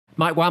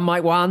Mike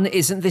one,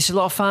 isn't this a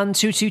lot of fun?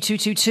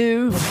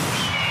 22222.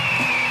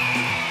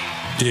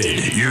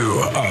 Did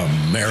you,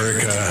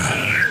 America?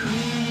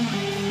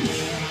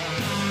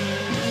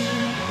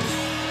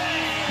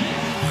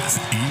 With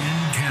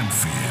Ian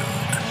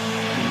Canfield.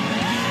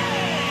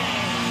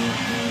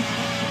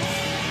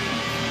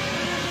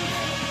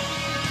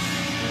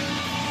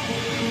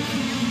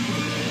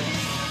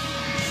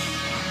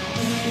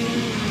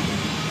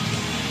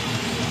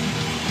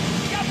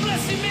 God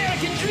bless the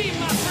American dream,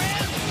 my friend.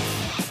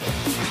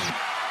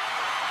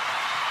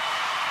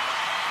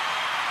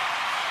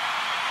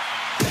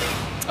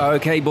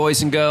 Okay,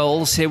 boys and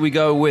girls, here we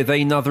go with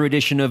another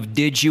edition of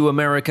Did You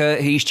America?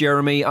 He's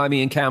Jeremy, I'm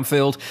Ian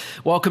Camfield.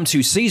 Welcome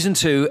to Season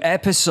 2,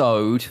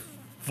 Episode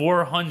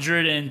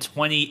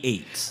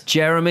 428.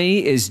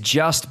 Jeremy is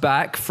just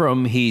back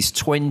from his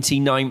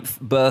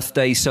 29th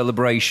birthday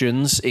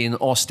celebrations in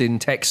Austin,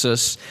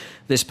 Texas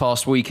this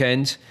past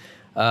weekend.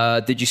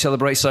 Did you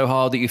celebrate so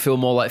hard that you feel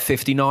more like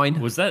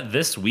 59? Was that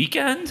this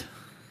weekend?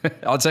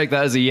 I'll take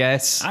that as a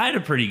yes. I had a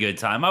pretty good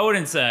time. I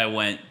wouldn't say I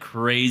went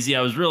crazy.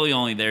 I was really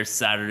only there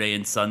Saturday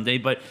and Sunday,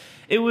 but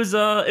it was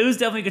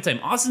definitely a good time.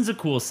 Austin's a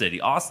cool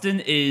city. Austin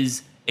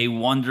is a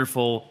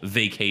wonderful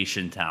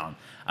vacation town.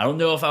 I don't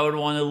know if I would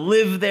want to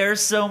live there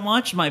so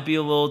much. Might be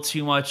a little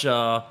too much,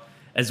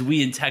 as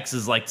we in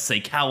Texas like to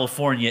say,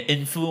 California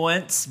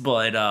influence.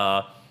 But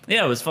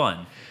yeah, it was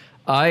fun.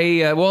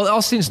 Well,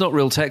 Austin's not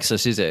real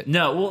Texas, is it?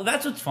 No, well,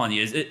 that's what's funny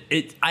is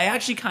I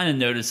actually kind of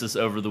noticed this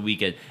over the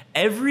weekend.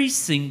 Every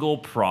single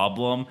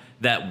problem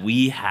that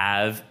we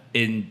have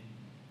in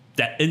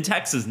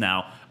Texas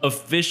now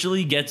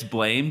officially gets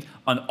blamed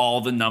on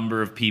all the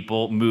number of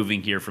people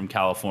moving here from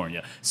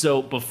California.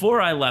 So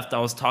before I left, I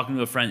was talking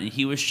to a friend and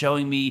he was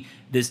showing me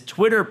this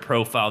Twitter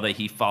profile that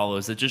he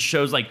follows that just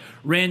shows like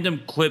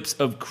random clips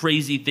of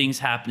crazy things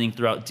happening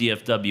throughout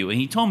DFW. And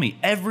he told me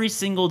every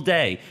single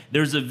day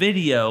there's a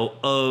video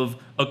of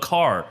a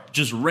car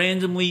just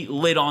randomly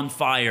lit on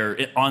fire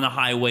on a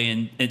highway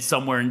in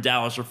somewhere in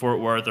Dallas or Fort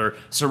Worth or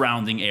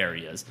surrounding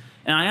areas.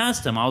 And I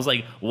asked him, I was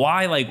like,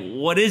 why? Like,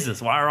 what is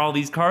this? Why are all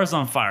these cars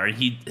on fire? And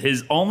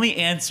his only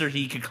answer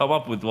he could come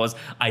up with was,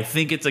 I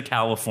think it's a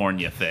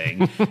California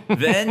thing.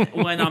 Then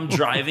when I'm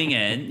driving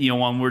in,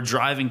 when we're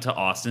driving to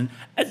Austin,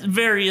 at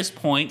various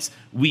points,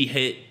 we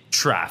hit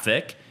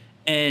traffic.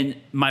 And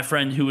my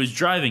friend who was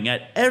driving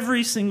at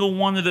every single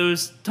one of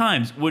those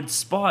times would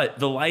spot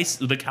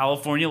the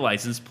California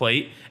license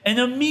plate and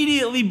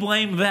immediately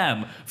blame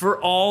them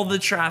for all the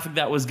traffic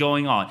that was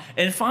going on.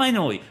 And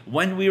finally,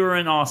 when we were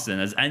in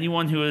Austin, as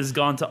anyone who has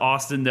gone to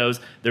Austin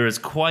knows, there is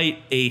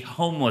quite a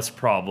homeless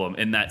problem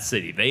in that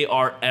city. They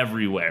are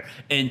everywhere.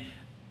 And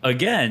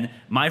again,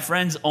 my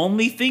friend's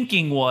only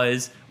thinking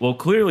was, well,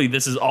 clearly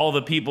this is all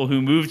the people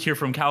who moved here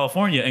from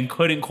California and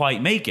couldn't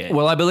quite make it.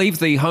 Well, I believe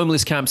the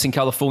homeless camps in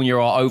California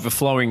are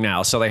overflowing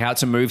now, so they had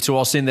to move to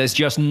Austin. There's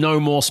just no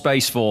more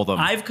space for them.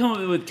 I've come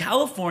up with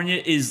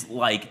California is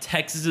like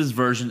Texas's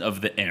version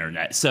of the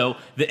internet. So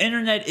the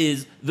internet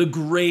is the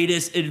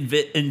greatest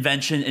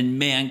invention in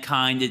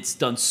mankind. It's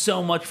done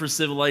so much for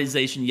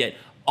civilization, yet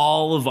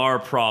all of our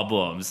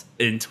problems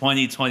in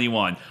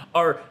 2021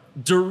 are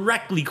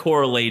directly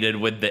correlated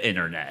with the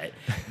internet.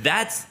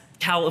 That's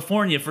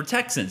California for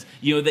Texans.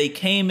 They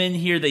came in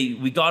here,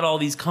 we got all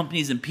these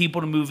companies and people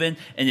to move in,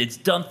 and it's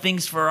done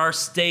things for our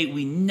state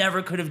we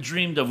never could have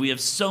dreamed of. We have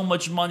so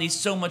much money,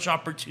 so much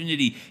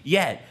opportunity,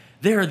 yet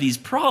there are these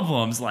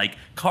problems like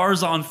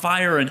cars on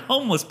fire and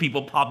homeless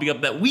people popping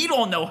up that we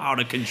don't know how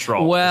to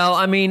control. Well,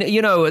 I mean,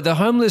 the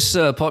homeless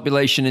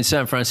population in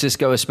San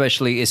Francisco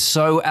especially is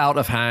so out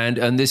of hand,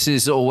 and this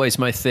is always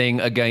my thing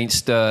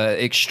against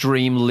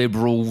extreme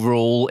liberal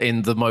rule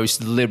in the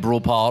most liberal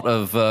part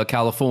of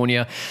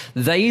California.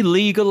 They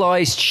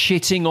legalized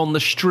shitting on the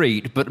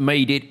street, but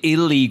made it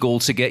illegal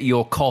to get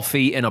your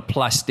coffee in a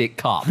plastic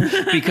cup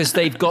because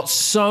they've got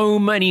so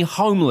many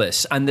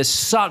homeless, and there's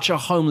such a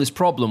homeless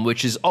problem,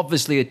 which is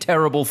obviously a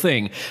terrible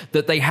thing,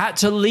 that they had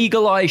to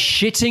legalize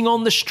shitting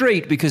on the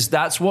street because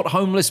that's what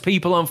homeless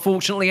people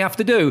unfortunately have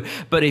to do.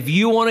 But if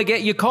you want to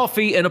get your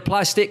coffee in a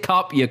plastic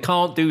cup, you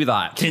can't do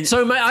that.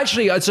 So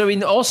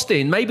in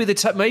Austin, maybe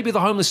the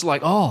homeless are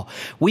like, oh,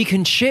 we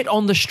can shit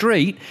on the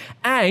street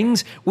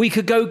and we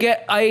could go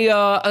get a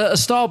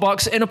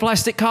Starbucks in a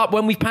plastic cup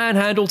when we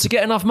panhandle to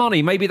get enough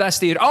money. Maybe that's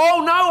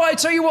oh no, I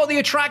tell you what the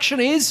attraction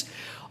is.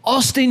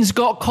 Austin's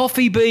got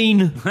Coffee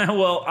Bean.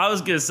 Well, I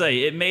was going to say,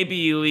 it may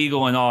be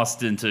illegal in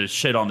Austin to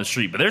shit on the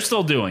street, but they're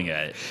still doing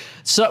it.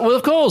 So, well,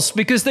 of course,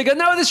 because they go,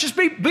 no, this just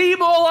be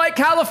more like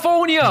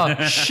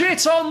California.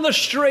 Shit on the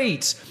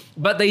street.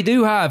 But they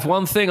do have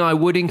one thing I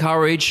would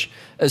encourage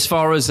as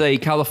far as a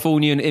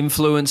Californian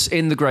influence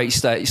in the great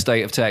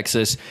state of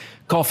Texas,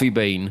 Coffee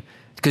Bean.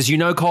 Because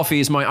coffee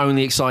is my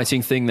only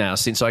exciting thing now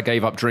since I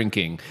gave up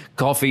drinking.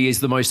 Coffee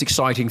is the most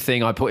exciting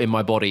thing I put in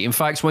my body. In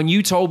fact, when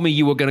you told me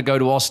you were going to go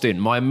to Austin,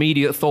 my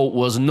immediate thought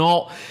was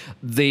not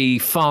the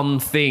fun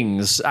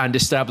things and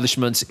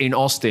establishments in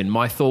Austin.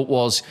 My thought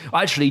was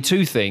actually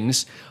two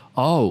things.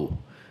 Oh,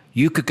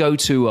 you could go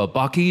to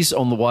Buc-ee's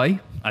on the way.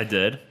 I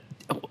did.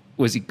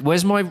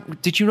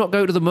 Did you not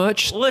go to the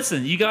merch?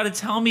 Listen, you got to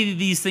tell me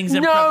these things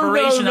in No,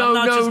 preparation. no, I'm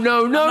not no, just,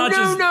 no, I'm no, not no,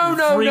 just no,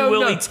 no, free no,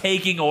 willy no.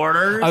 taking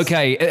orders.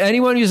 Okay,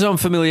 anyone who's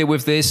unfamiliar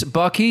with this,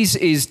 Buc-ee's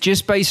is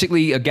just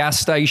basically a gas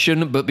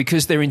station, but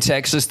because they're in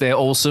Texas, they're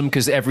awesome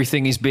because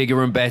everything is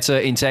bigger and better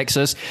in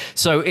Texas.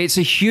 So it's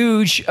a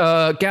huge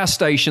gas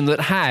station that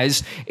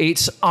has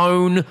its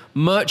own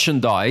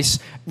merchandise,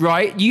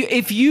 right?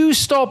 If you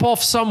stop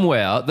off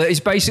somewhere that is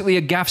basically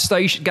a gas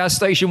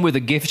station with a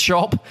gift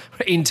shop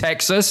in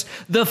Texas,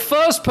 the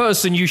first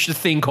person you should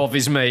think of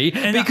is me,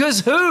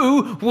 because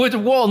who would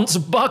want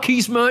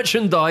Buc-ee's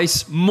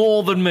merchandise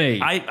more than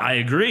me? I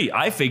agree.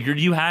 I figured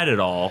you had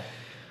it all.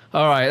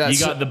 All right, You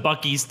got the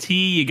Buc-ee's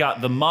tea, you got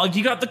the mug,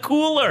 you got the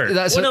cooler.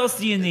 What else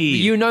do you need?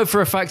 You know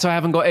for a fact I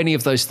haven't got any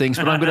of those things,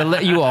 but I'm going to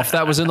let you off.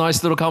 That was a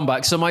nice little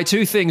comeback. So my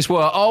two things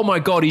were, oh my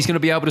God, he's going to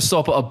be able to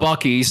stop at a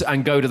Buc-ee's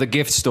and go to the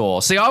gift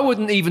store. See, I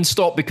wouldn't even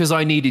stop because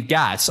I needed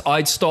gas.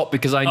 I'd stop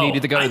because I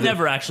needed to go I to the...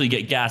 never actually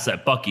get gas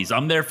at Buc-ee's.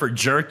 I'm there for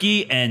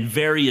jerky and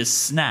various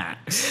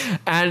snacks.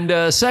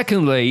 And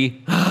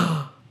secondly...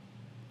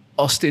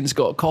 Austin's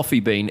got a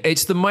coffee bean.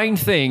 It's the main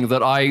thing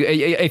that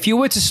if you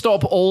were to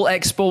stop all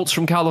exports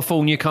from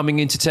California coming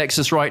into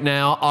Texas right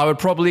now, I would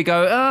probably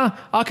go,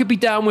 I could be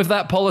down with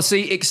that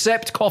policy,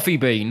 except coffee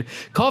bean.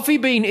 Coffee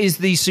bean is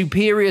the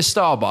superior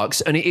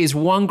Starbucks, and it is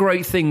one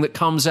great thing that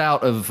comes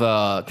out of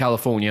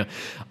California.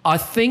 I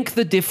think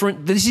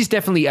this is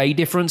definitely a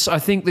difference. I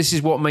think this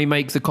is what may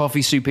make the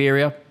coffee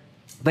superior.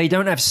 They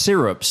don't have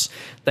syrups.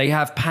 They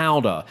have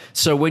powder.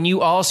 So when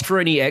you ask for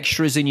any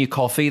extras in your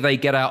coffee, they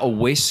get out a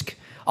whisk.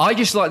 I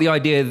just like the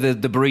idea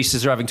that the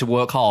baristas are having to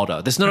work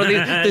harder. There's none of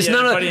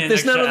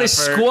this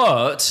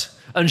squirt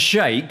and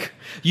shake.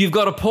 You've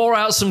got to pour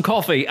out some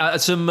coffee,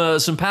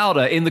 some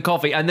powder in the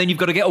coffee, and then you've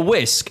got to get a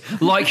whisk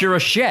like you're a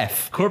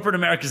chef. Corporate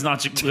America's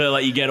not going to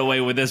let you get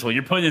away with this one.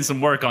 You're putting in some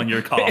work on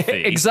your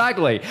coffee.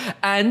 Exactly.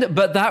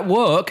 But that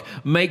work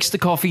makes the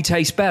coffee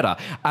taste better.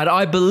 And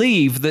I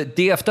believe that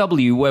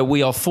DFW, where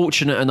we are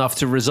fortunate enough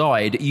to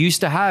reside,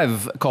 used to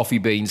have coffee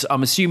beans.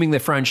 I'm assuming their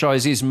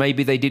franchises,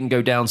 maybe they didn't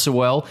go down so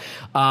well.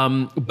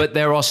 But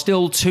there are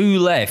still 2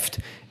 left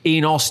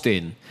in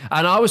Austin.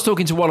 And I was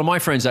talking to one of my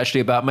friends actually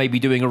about maybe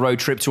doing a road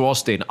trip to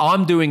Austin.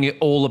 I'm doing it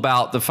all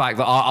about the fact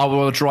that I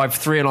will drive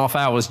 3.5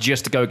 hours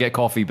just to go get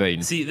coffee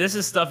beans. See, this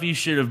is stuff you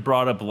should have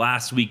brought up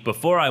last week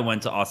before I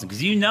went to Austin,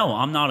 because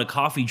I'm not a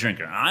coffee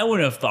drinker. I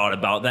wouldn't have thought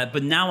about that,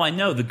 but now I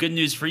know. The good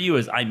news for you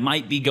is I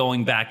might be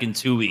going back in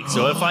 2 weeks.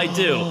 So if I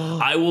do,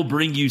 I will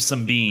bring you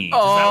some beans.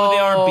 Is that what they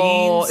are,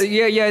 beans?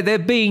 Yeah, they're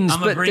beans. I'm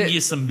going to bring you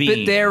some beans.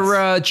 But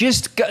they're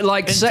just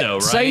like Pinto,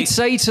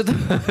 say to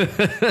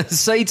them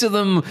say to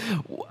them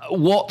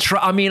what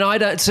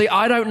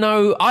I don't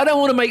know. I don't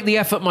want to make the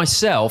effort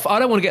myself. I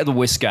don't want to get the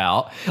whisk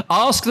out.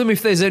 Ask them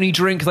if there's any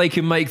drink they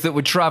can make that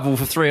would travel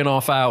for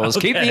 3.5 hours.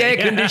 Okay. Keep the air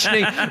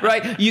conditioning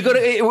right. You got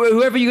to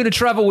whoever you're going to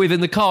travel with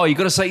in the car. You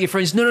got to say to your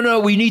friends, no.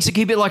 We need to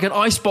keep it like an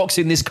ice box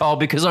in this car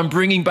because I'm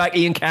bringing back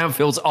Ian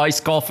Canfield's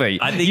iced coffee.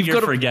 I think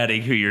you're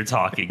forgetting who you're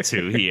talking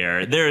to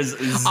here. There's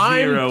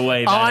zero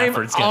way that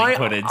effort's getting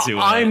put into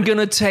it. I'm going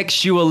to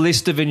text you a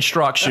list of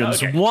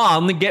instructions. Okay.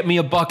 1, get me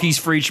a Buc-ee's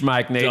fridge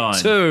magnet. Done.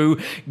 2,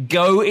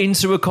 go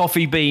into a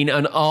coffee bean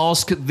and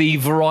ask the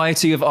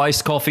variety of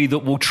iced coffee that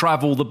will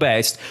travel the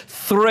best.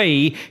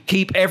 3,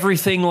 keep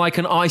everything like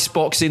an ice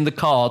box in the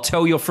car.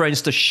 Tell your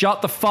friends to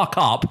shut the fuck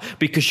up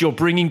because you're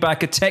bringing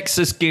back a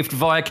Texas gift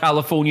via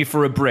California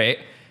for a Brit.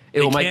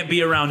 It can't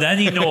be around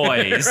any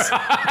noise.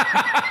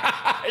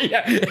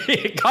 Yeah,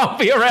 it can't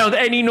be around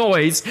any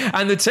noise,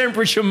 and the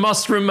temperature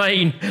must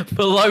remain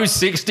below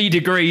 60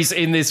 degrees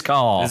in this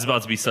car. This is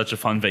about to be such a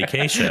fun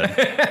vacation.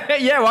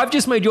 Yeah, well, I've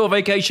just made your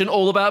vacation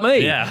all about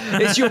me. Yeah.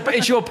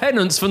 It's your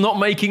penance for not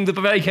making the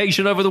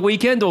vacation over the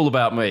weekend all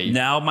about me.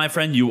 Now, my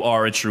friend, you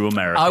are a true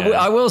American.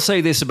 I will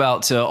say this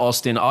about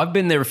Austin. I've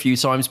been there a few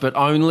times, but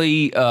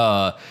only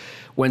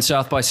when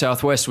South by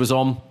Southwest was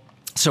on.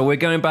 So we're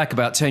going back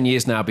about 10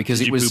 years now because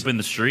Did it you was. poop in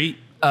the street?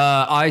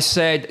 I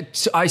said,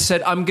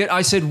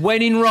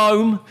 when in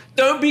Rome,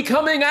 don't be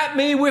coming at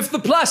me with the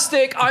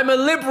plastic. I'm a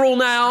liberal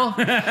now.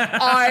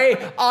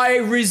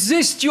 I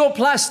resist your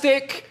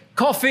plastic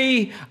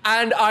coffee,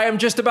 and I am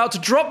just about to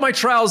drop my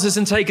trousers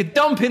and take a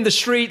dump in the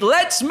street.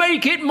 Let's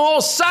make it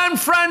more San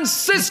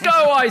Francisco,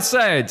 I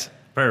said.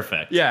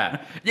 Perfect.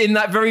 Yeah. In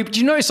that very, do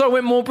you notice I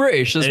went more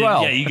British as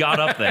well? Yeah, you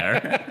got up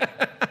there.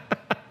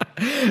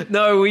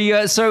 No,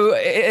 so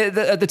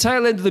at the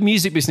tail end of the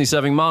music business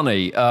having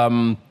money,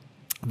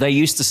 they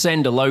used to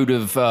send a load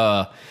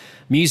of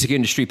music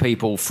industry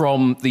people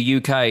from the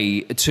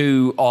UK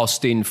to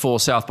Austin for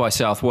South by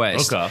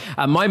Southwest. Okay.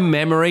 And my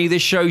memory,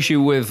 this shows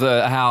you with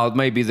how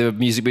maybe the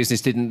music business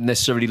didn't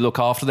necessarily look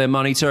after their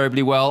money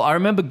terribly well. I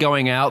remember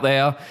going out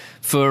there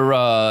for,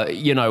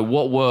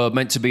 what were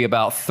meant to be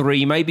about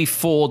 3, maybe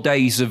 4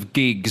 days of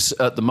gigs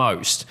at the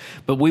most.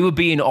 But we would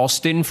be in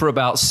Austin for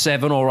about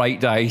 7 or 8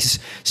 days,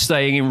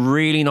 staying in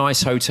really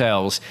nice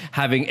hotels,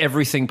 having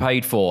everything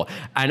paid for.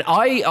 And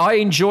I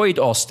enjoyed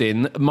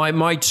Austin.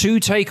 My 2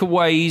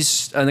 takeaways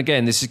moments, and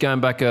again, this is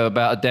going back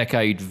about a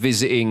decade,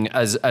 visiting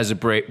as a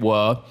Brit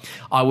were,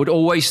 I would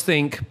always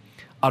think,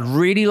 I'd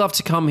really love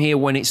to come here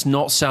when it's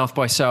not South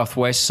by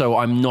Southwest, so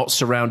I'm not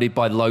surrounded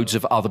by loads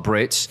of other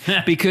Brits.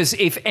 Because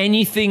if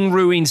anything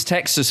ruins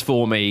Texas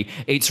for me,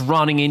 it's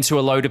running into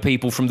a load of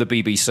people from the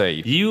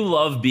BBC. You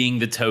love being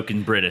the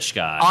token British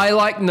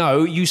guy.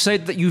 No, you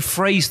said that you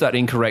phrased that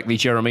incorrectly,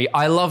 Jeremy.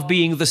 I love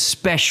being the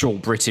special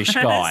British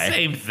guy.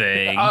 Same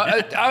thing.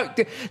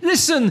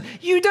 Listen,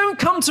 you don't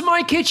come to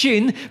my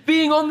kitchen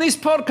being on this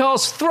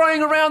podcast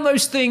throwing around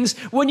those things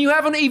when you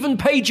haven't even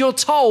paid your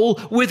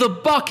toll with a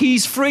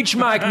Buc-ee's fridge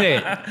magnet.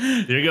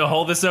 You're gonna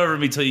hold this over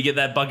me till you get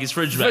that Buc-ee's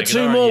fridge magnet. For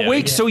 2 more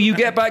weeks till you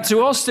get back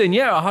to Austin.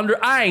 Yeah, 100.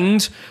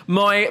 And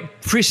my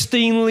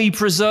pristinely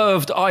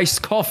preserved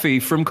iced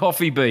coffee from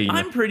Coffee Bean.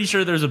 I'm pretty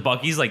sure there's a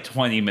Buc-ee's like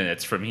 20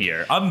 minutes from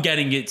here. I'm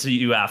getting it to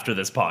you after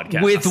this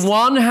podcast. With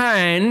one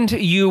hand,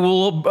 you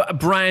will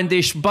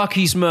brandish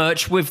Buc-ee's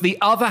merch. With the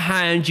other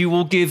hand, you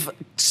will give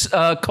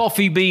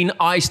Coffee Bean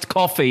iced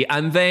coffee.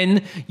 And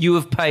then you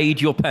have paid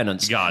your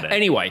penance. Got it.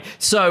 Anyway,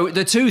 so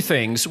the two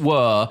things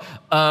were...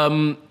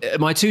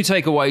 my two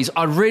takeaways,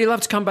 I'd really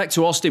love to come back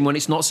to Austin when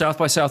it's not South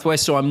by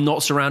Southwest, so I'm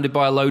not surrounded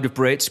by a load of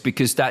Brits,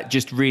 because that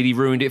just really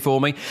ruined it for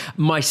me.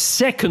 My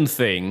second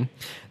thing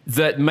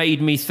that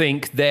made me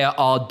think there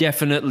are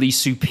definitely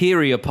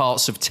superior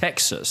parts of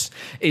Texas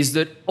is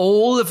that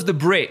all of the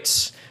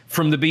Brits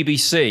from the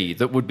BBC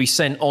that would be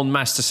sent en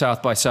masse to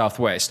South by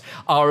Southwest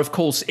are, of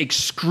course,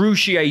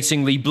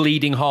 excruciatingly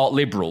bleeding heart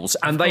liberals,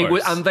 and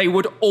they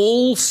would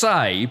all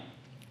say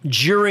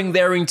during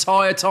their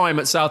entire time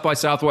at South by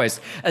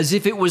Southwest, as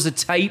if it was a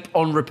tape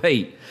on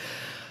repeat,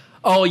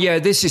 oh yeah,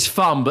 this is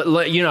fun, but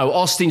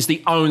Austin's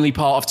the only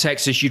part of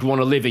Texas you'd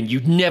want to live in.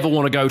 You'd never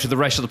want to go to the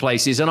rest of the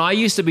places. And I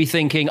used to be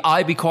thinking,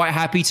 I'd be quite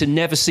happy to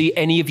never see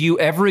any of you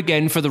ever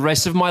again for the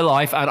rest of my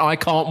life, and I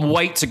can't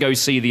wait to go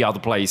see the other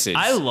places.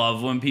 I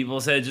love when people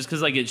say it, just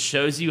because it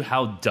shows you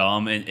how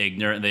dumb and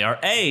ignorant they are.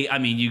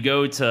 You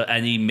go to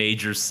any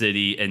major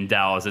city in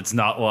Dallas, it's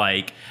not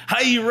like,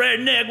 hey,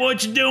 redneck,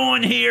 what you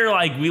doing here?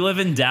 We live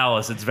in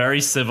Dallas. It's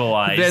very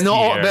civilized. They're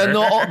not. here.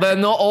 They're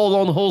not all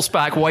on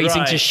horseback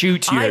waiting Right. to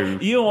shoot you.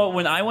 You know what?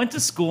 When I went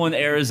to school in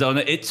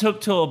Arizona, it took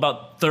till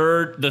about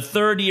the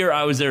third year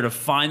I was there to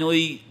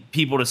finally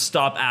people to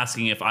stop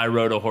asking if I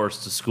rode a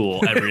horse to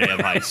school every day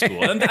of high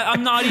school. And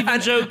I'm not even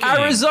joking.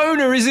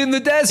 Arizona is in the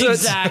desert.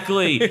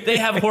 Exactly. They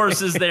have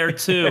horses there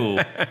too.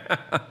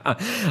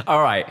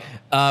 All right.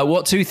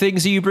 What two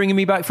things are you bringing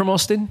me back from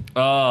Austin?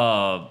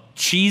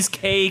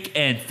 Cheesecake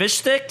and fish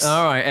sticks.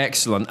 All right,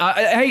 excellent.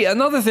 Hey,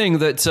 another thing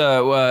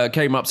that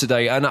came up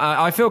today, and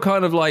I feel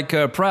kind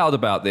of proud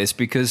about this,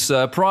 because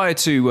prior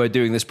to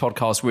doing this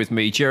podcast with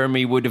me,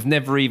 Jeremy would have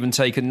never even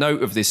taken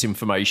note of this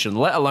information,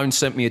 let alone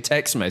sent me a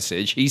text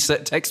message. He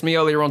texted me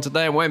earlier on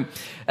today and went,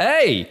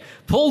 hey,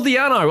 Paul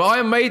Di'Anno,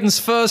 Iron Maiden's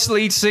first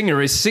lead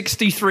singer, is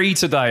 63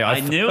 today.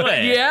 I knew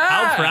it. Yeah.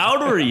 How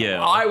proud were you?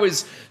 I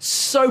was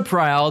so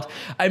proud.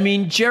 I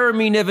mean,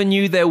 Jeremy never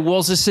knew there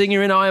was a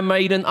singer in Iron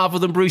Maiden other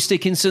than Bruce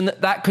Dickinson.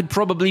 That could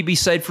probably be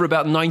said for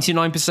about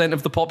 99%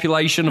 of the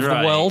population of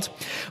the world.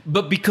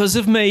 But because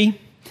of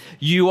me,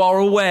 you are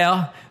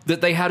aware that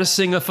they had a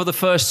singer for the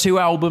first 2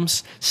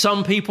 albums.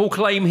 Some people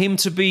claim him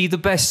to be the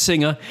best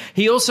singer.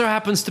 He also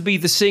happens to be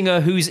the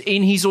singer who's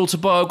in his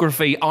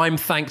autobiography, I'm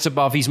thanked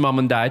above his mum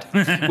and dad,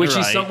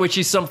 which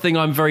is something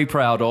I'm very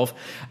proud of.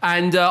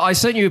 And I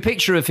sent you a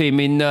picture of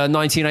him in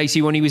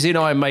 1980 when he was in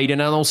Iron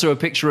Maiden, and also a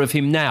picture of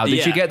him now.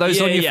 Did you get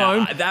those on your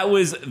phone? That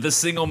was the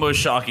single most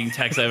shocking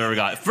text I've ever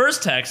got.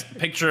 First text,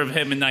 picture of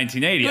him in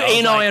 1980.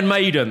 In Iron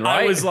Maiden,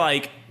 right? I was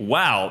like,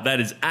 wow,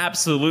 that is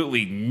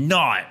absolutely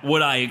not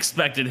what I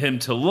expected him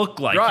to look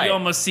like. Right. He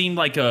almost seemed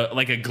like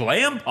a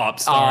glam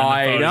pop star.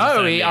 I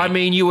know. I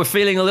mean, you were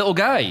feeling a little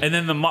gay. And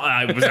then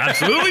I was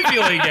absolutely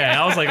feeling gay.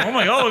 I was like, oh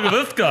my God, look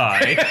at this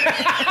guy.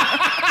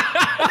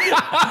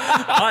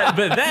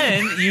 But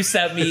then you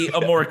sent me a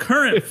more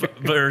current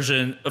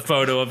version, a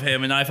photo of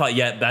him, and I thought,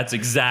 yeah, that's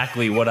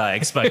exactly what I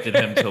expected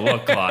him to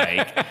look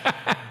like.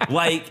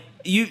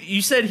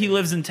 You said he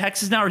lives in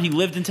Texas now, or he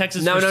lived in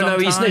Texas for some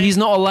time? He's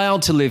not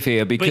allowed to live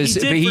here because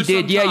But he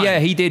did.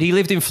 He did. He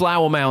lived in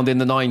Flower Mound in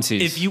the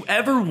 90s. If you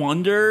ever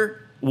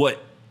wonder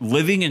what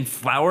living in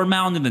Flower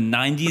Mound in the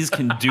 90s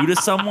can do to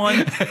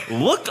someone,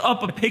 look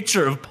up a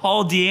picture of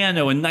Paul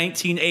Di'Anno in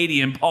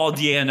 1980 and Paul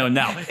Di'Anno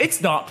now. It's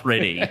not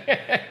pretty.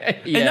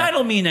 And I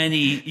don't mean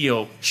any,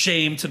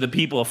 shame to the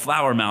people of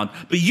Flower Mound,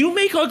 but you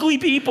make ugly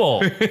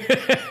people.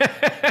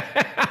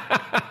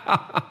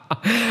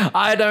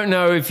 I don't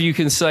know if you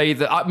can say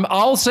that.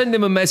 I'll send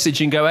him a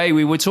message and go, hey,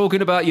 we were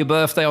talking about your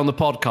birthday on the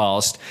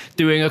podcast,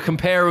 doing a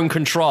compare and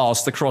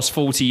contrast across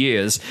 40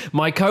 years.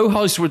 My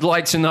co-host would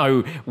like to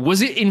know,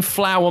 was it in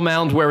Flower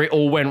Mound where it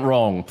all went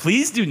wrong?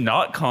 Please do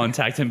not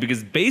contact him,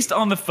 because based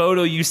on the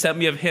photo you sent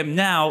me of him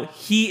now,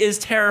 he is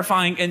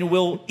terrifying and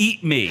will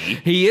eat me.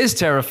 He is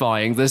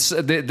terrifying.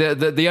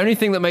 The only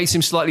thing that makes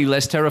him slightly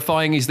less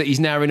terrifying is that he's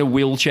now in a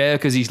wheelchair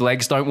because his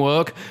legs don't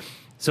work.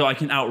 So I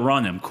can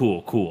outrun him.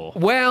 Cool.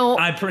 Well,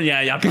 I probably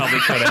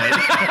could have.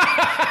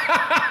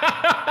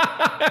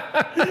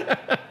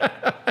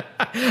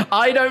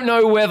 I don't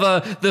know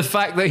whether the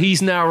fact that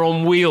he's now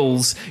on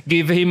wheels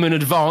give him an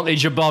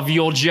advantage above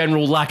your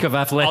general lack of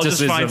I'll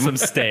athleticism. just find some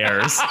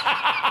stairs.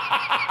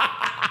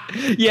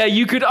 Yeah,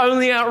 you could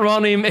only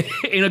outrun him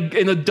in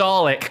a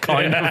Dalek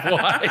kind of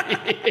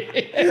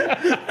way.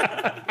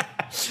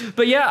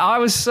 But yeah,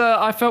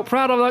 I felt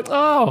proud. I'm like,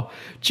 oh,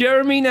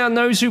 Jeremy now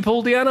knows who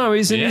Paul Diano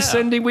is, and he's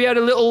sending. We had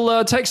a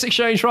little text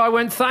exchange where I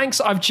went,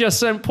 thanks. I've just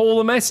sent Paul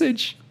a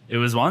message. It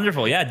was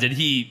wonderful. Yeah. Did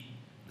he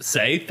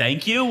say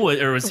thank you,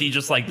 or was he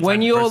just like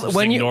ignore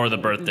the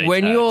birthday?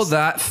 When text? you're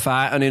that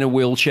fat and in a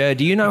wheelchair,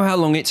 do you know how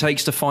long it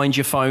takes to find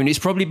your phone? It's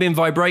probably been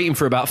vibrating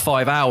for about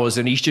 5 hours,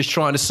 and he's just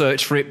trying to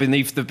search for it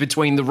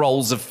between the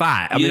rolls of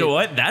fat. You know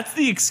what? That's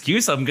the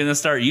excuse I'm gonna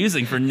start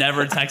using for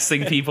never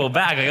texting people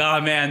back. Like,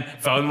 oh man,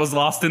 phone was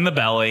lost in the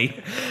belly.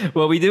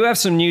 Well, we do have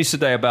some news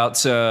today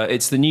about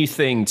it's the new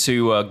thing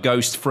to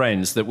ghost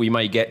friends that we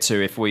may get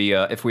to if we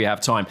have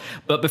time.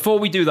 But before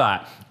we do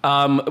that,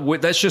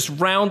 let's just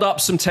round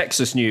up some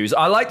Texas news.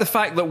 I like the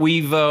fact that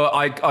we've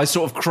I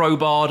sort of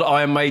crowbarred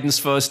Iron Maiden's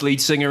first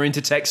lead singer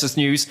into Texas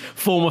news,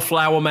 former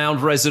Flower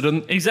Mound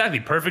resident. Exactly,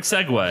 perfect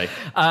segue.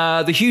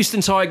 The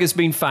Houston Tiger's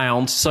been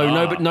found,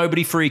 so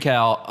nobody freak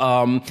out.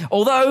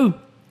 Although,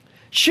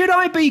 should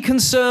I be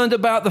concerned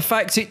about the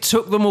fact it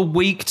took them a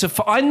week to...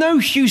 I know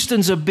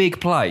Houston's a big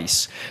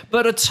place,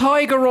 but a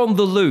tiger on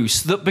the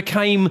loose that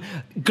became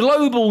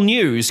global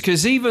news,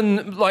 because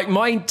even like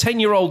my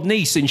 10-year-old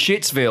niece in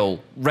Shittsville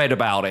read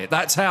about it.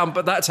 That's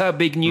how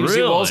big news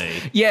it was.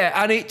 Yeah,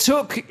 and it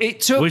took...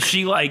 Was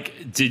she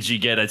like, did you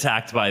get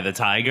attacked by the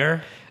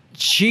tiger?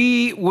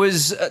 She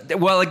was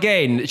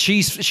again.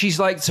 She's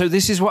like, so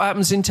this is what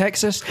happens in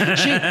Texas.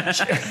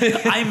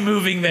 I'm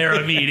moving there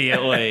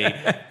immediately.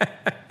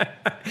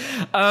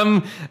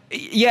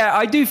 Yeah,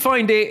 I do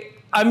find it.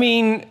 I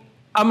mean,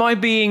 am I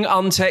being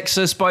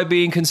un-Texas by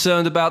being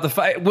concerned about the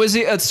fact? Was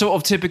it a sort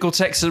of typical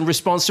Texan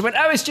response to it?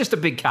 Oh, it's just a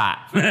big cat.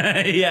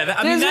 Yeah,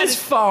 that's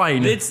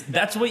fine.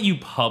 That's what you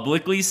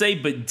publicly say,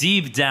 but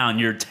deep down,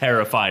 you're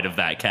terrified of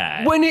that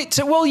cat. But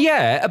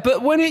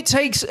when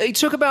it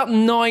took about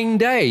 9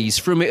 days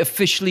from it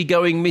officially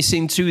going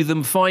missing to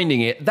them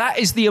finding it. That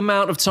is the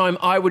amount of time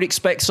I would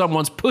expect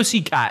someone's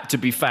pussycat to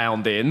be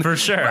found in. For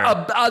sure.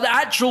 An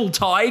actual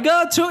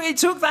tiger? It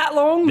took that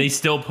long? They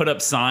still put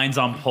up signs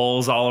on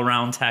poles all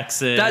around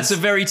Texas. That's a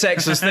very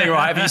Texas thing,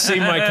 right? Have you seen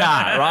my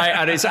cat, right?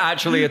 And it's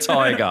actually a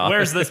tiger.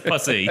 Where's this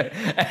pussy?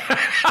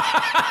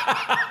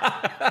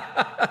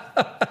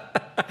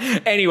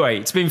 Anyway,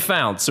 it's been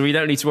found, so we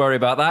don't need to worry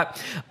about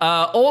that.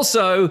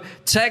 Also,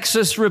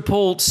 Texas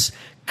reports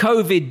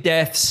COVID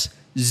deaths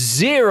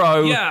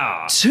 0.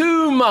 Yeah.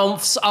 2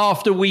 months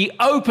after we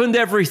opened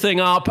everything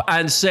up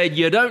and said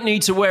you don't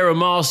need to wear a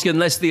mask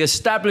unless the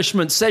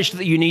establishment says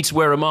that you need to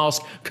wear a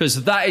mask,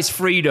 because that is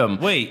freedom.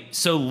 Wait,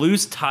 so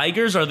loose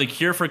tigers are the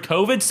cure for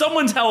COVID?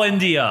 Someone tell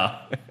India.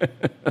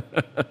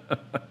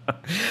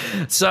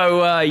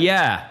 So,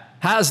 yeah.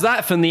 How's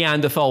that for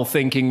Neanderthal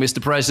thinking,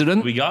 Mr.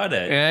 President? We got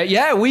it.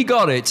 Yeah, we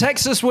got it.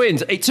 Texas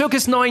wins. It took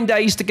us 9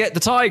 days to get the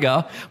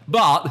tiger,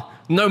 but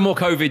no more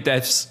COVID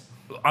deaths.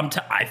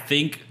 I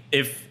think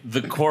if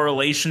the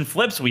correlation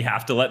flips, we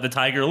have to let the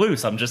tiger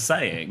loose. I'm just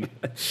saying.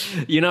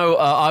 You know,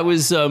 I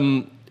was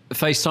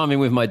FaceTiming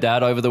with my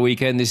dad over the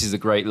weekend. This is a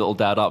great little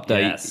dad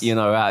update. Yes. You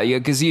know,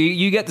 because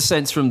you get the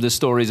sense from the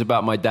stories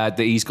about my dad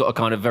that he's got a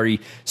kind of very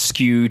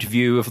skewed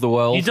view of the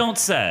world. You don't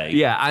say.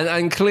 Yeah,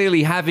 and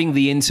clearly having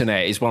the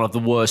internet is one of the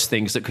worst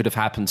things that could have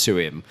happened to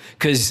him,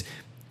 because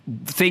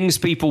things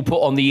people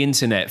put on the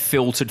internet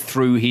filtered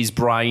through his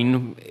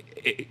brain,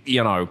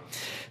 you know.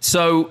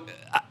 So...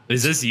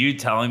 Is this you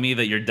telling me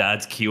that your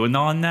dad's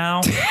QAnon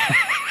now?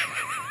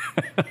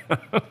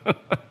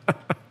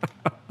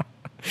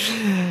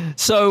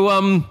 So,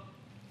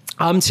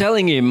 I'm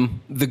telling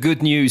him the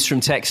good news from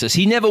Texas.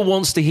 He never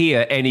wants to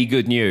hear any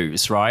good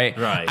news, right?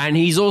 Right. And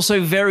he's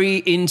also very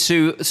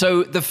into...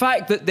 So the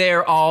fact that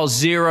there are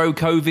 0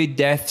 COVID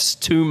deaths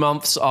 2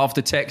 months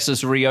after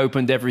Texas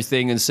reopened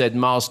everything and said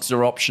masks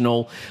are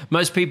optional,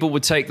 most people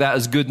would take that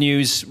as good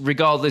news,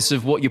 regardless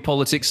of what your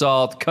politics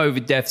are.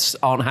 COVID deaths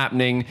aren't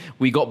happening.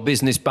 We got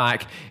business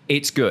back.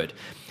 It's good.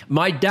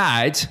 My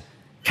dad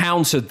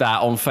countered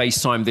that on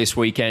FaceTime this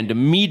weekend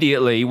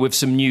immediately with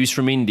some news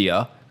from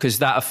India, because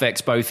that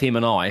affects both him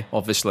and I,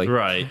 obviously.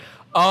 Right.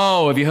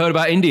 Oh, have you heard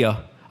about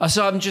India?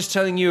 So I'm just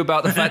telling you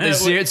about the fact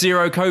there's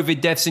 0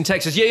 COVID deaths in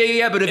Texas.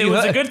 Yeah. But have you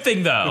heard? It was a good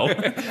thing, though.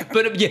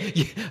 But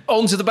yeah,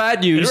 on to the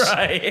bad news.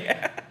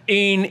 Right.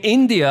 In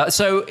India,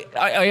 so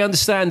I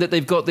understand that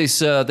they've got this,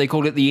 they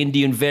call it the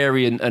Indian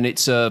variant, and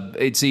it's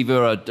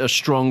either a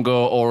stronger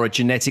or a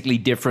genetically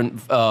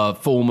different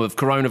form of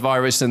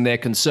coronavirus, and they're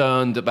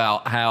concerned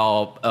about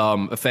how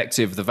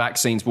effective the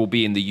vaccines will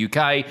be in the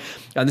UK.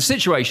 And the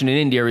situation in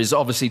India is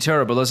obviously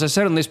terrible. As I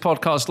said on this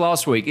podcast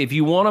last week, if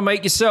you want to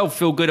make yourself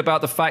feel good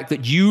about the fact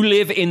that you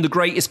live in the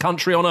greatest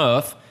country on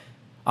earth,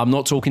 I'm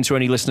not talking to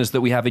any listeners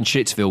that we have in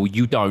Shitsville.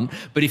 You don't.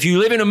 But if you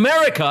live in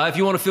America, if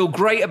you want to feel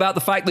great about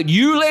the fact that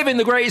you live in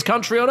the greatest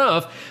country on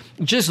earth,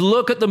 just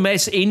look at the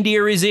mess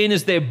India is in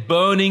as they're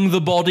burning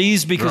the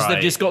bodies because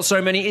they've just got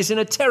so many. It's in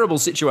a terrible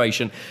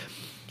situation.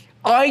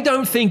 I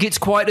don't think it's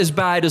quite as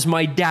bad as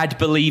my dad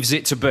believes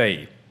it to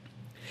be.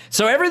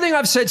 So everything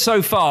I've said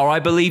so far, I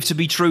believe to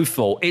be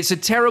truthful. It's a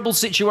terrible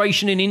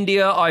situation in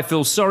India. I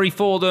feel sorry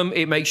for them.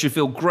 It makes you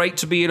feel great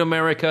to be in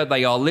America.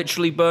 They are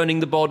literally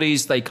burning the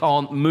bodies. They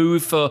can't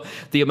move for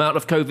the amount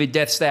of COVID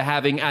deaths they're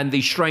having, and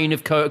the strain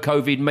of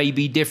COVID may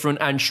be different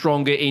and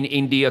stronger in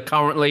India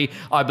currently.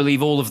 I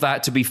believe all of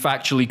that to be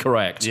factually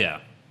correct. Yeah.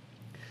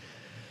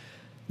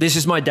 This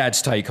is my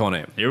dad's take on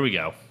it. Here we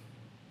go.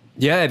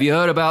 Yeah, have you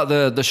heard about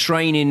the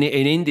strain in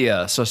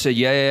India? So I said,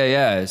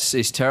 yeah,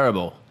 it's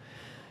terrible.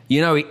 You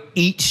know, it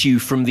eats you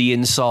from the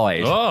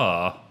inside.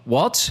 Oh.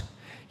 What?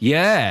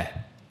 Yeah.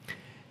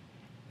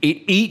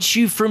 It eats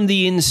you from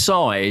the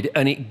inside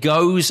and it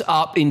goes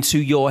up into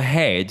your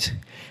head.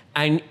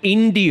 And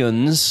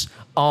Indians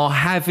are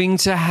having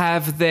to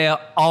have their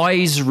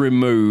eyes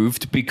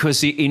removed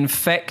because it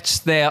infects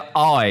their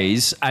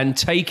eyes. And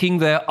taking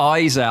their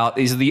eyes out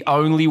is the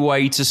only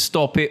way to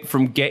stop it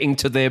from getting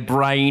to their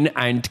brain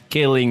and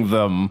killing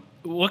them.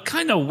 What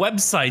kind of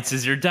websites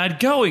is your dad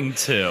going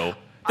to?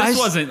 This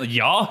wasn't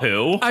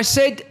Yahoo. I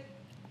said,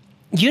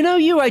 you know,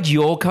 you had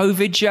your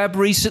COVID jab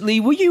recently.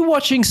 Were you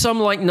watching some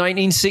like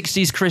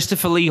 1960s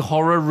Christopher Lee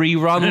horror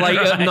rerun late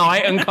at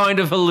night and kind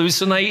of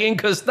hallucinating?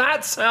 Because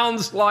that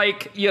sounds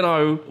like, you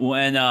know.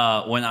 When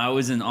I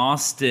was in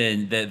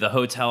Austin, the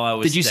hotel I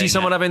was Did you see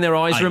someone having their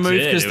eyes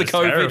removed because the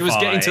COVID was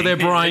getting to their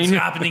brain? It's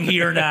happening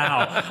here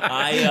now.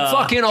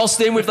 Fucking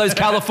Austin with those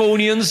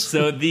Californians.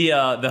 So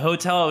the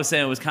hotel I was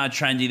saying was kind of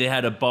trendy. They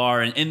had a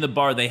bar, and in the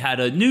bar they had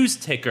a news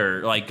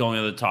ticker like going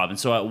to the top. And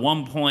so at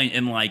one point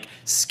in like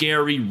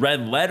scary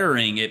red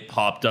lettering, it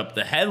popped up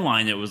the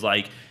headline. It was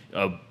like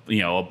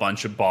a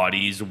bunch of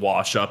bodies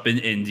wash up in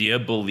India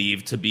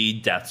believed to be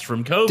deaths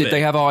from COVID. Did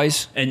they have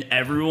eyes? And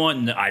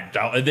everyone,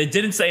 they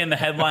didn't say in the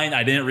headline.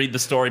 I didn't read the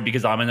story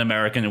because I'm an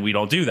American and we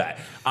don't do that.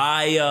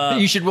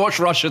 You should watch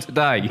Russia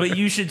Today. But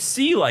you should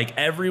see like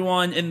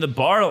everyone in the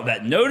bar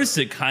that noticed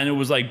it kind of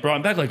was like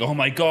brought back like, oh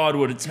my God,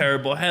 what a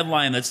terrible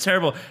headline. That's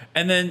terrible.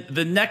 And then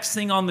the next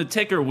thing on the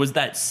ticker was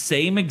that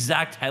same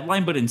exact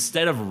headline, but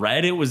instead of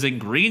red, it was in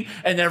green.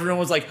 And everyone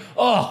was like,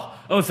 oh,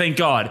 thank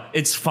God.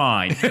 It's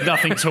fine.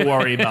 Nothing to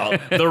worry about.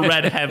 The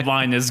red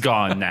headline is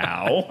gone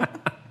now.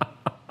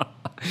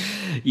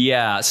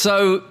 Yeah.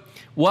 So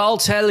while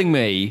telling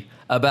me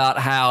about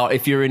how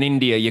if you're in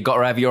India, you've got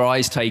to have your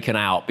eyes taken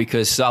out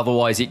because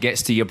otherwise it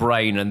gets to your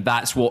brain. And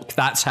that's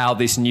how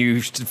this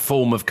new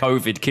form of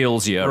COVID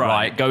kills you,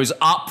 right? Goes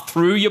up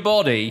through your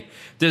body,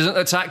 doesn't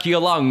attack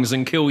your lungs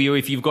and kill you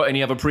if you've got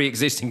any other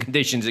pre-existing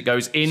conditions. It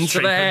goes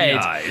into the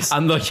head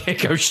and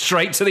it goes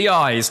straight to the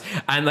eyes,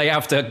 and they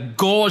have to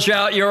gorge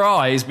out your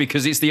eyes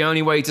because it's the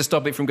only way to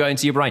stop it from going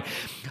to your brain.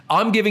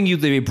 I'm giving you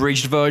the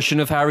abridged version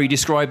of how he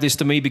described this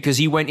to me because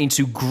he went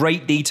into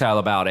great detail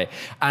about it.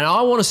 And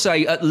I want to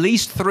say at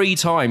least 3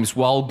 times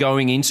while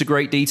going into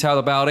great detail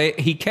about it,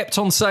 he kept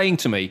on saying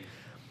to me,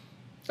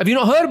 have you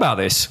not heard about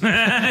this?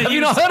 Have you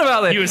not heard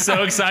about this? He was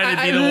so excited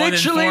to be the one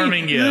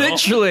informing you.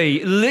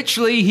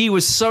 Literally, he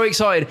was so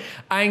excited.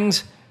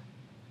 And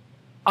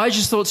I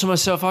just thought to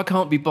myself, I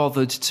can't be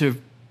bothered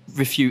to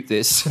refute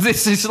this.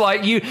 This is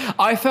like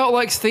I felt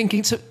like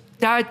thinking to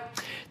Dad,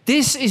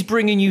 this is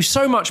bringing you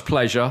so much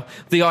pleasure,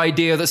 the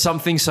idea that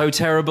something so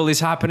terrible is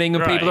happening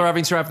and people are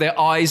having to have their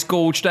eyes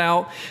gorged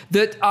out,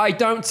 that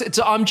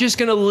I'm just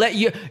going to let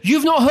you.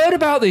 You've not heard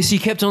about this, he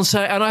kept on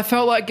saying. And I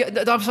felt like,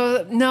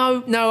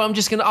 no, I'm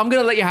going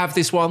to let you have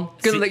this one.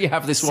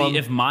 See,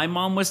 if my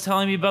mom was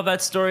telling me about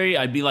that story,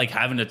 I'd be like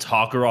having to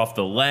talk her off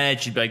the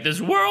ledge. She'd be like,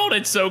 this world,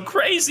 it's so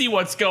crazy.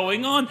 What's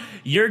going on?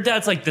 Your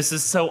dad's like, this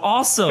is so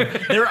awesome.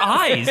 Their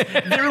eyes,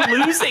 they're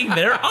losing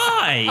their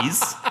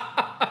eyes.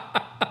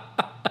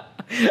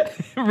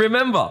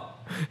 Remember,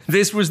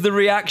 this was the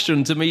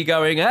reaction to me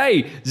going,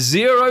 hey,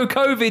 0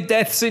 COVID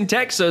deaths in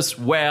Texas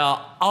where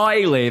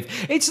I live.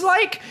 It's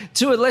like,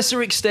 to a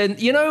lesser extent,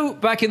 you know,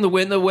 back in the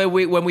winter when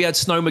we had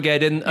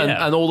Snowmageddon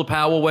and all the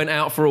power went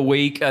out for a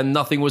week and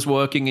nothing was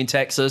working in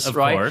Texas, of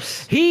right?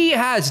 Course. He He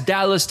has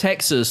Dallas,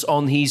 Texas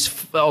on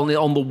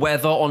on the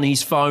weather on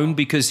his phone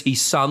because his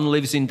son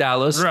lives in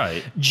Dallas.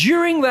 Right.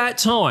 During that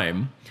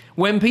time,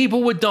 when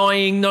people were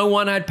dying, no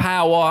one had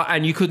power,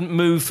 and you couldn't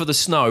move for the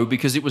snow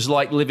because it was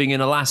like living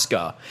in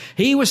Alaska,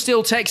 he was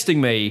still texting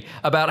me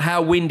about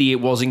how windy it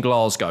was in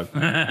Glasgow.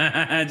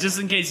 Just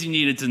in case you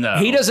needed to know.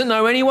 He doesn't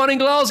know anyone in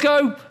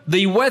Glasgow.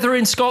 The weather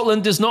in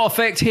Scotland does not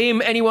affect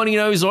him, anyone he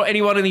knows, or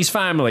anyone in his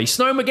family.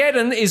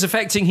 Snowmageddon is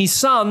affecting his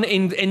son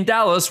in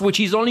Dallas, which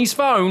is on his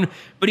phone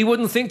But he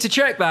wouldn't think to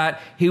check that.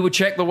 He would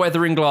check the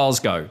weather in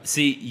Glasgow.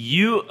 See,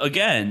 you,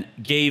 again,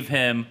 gave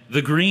him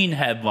the green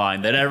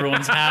headline that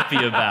everyone's happy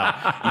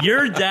about.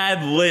 Your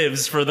dad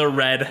lives for the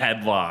red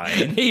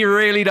headline. He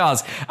really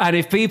does. And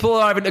if people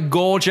are having to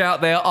gorge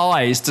out their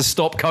eyes to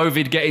stop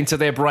COVID getting to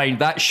their brain,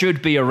 that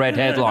should be a red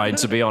headline,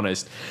 to be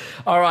honest.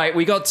 All right,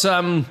 we got...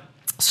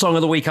 Song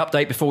of the Week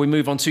update before we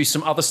move on to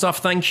some other stuff.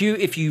 Thank you.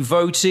 If you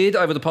voted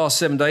over the past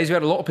 7 days, we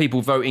had a lot of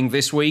people voting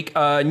this week.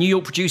 New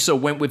York Producer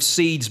went with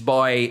Seeds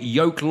by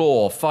Yoke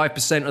Law,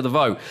 5% of the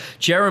vote.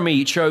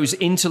 Jeremy chose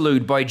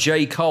Interlude by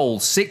J. Cole,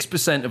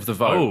 6% of the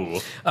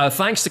vote.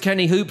 Thanks to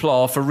Kenny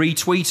Hoopla for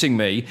retweeting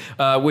me,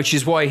 which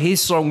is why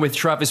his song with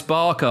Travis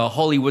Barker,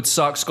 Hollywood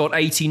Sucks, got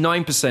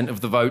 89%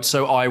 of the vote,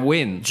 so I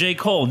win. J.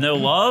 Cole, no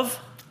love?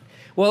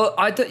 Well,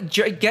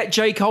 get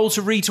J. Cole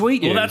to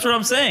retweet you. Well, that's what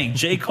I'm saying.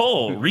 J.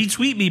 Cole,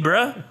 retweet me,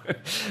 bruh.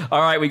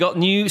 All right, we got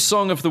new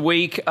song of the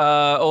week,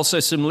 also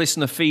some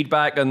listener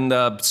feedback,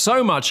 and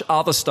so much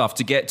other stuff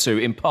to get to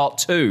in part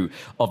 2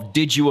 of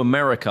Did You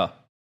America?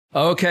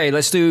 Okay,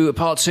 let's do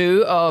part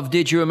 2 of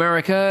Did You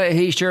America?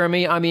 He's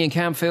Jeremy, I'm Ian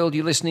Camfield.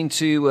 You're listening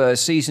to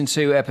season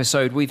 2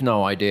 episode We've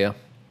No Idea.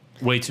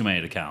 Way too many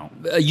to count.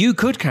 You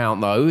could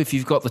count, though, if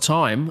you've got the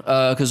time,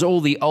 because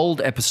all the old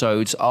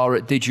episodes are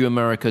at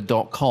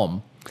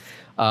didyouamerica.com,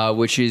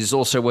 which is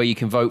also where you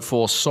can vote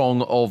for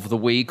Song of the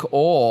Week,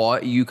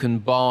 or you can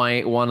buy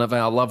one of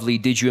our lovely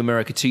Did You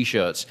America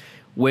t-shirts.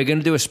 We're going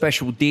to do a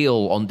special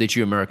deal on Did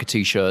You America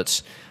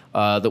t-shirts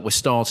that we're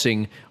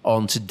starting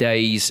on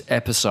today's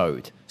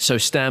episode. So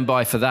stand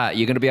by for that.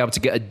 You're going to be able to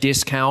get a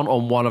discount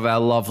on one of our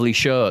lovely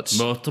shirts.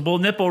 Multiple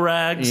nipple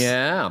rags.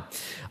 Yeah.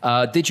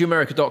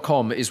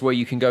 Didyouamerica.com is where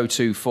you can go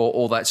to for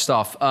all that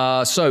stuff.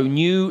 So,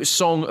 new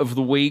song of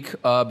the week,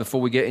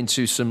 before we get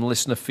into some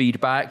listener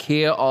feedback.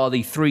 Here are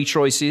the 3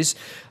 choices,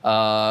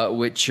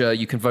 which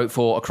you can vote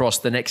for across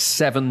the next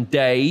 7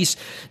 days.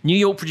 New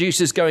York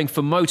Producers going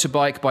for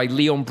Motorbike by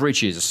Leon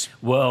Bridges.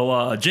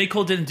 Well, J.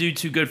 Cole didn't do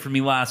too good for me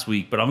last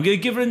week, but I'm going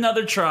to give it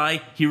another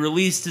try. He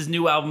released his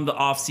new album, The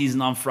Off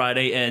Season, on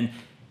Friday, and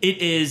it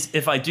is,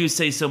 if I do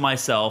say so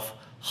myself,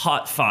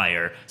 hot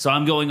fire. So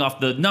I'm going off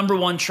the number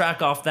 1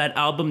 track off that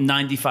album,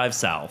 95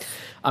 South.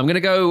 I'm going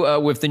to go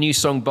with the new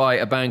song by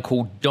a band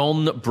called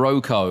Don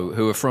Broco,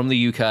 who are from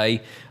the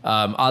UK.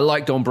 I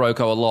like Don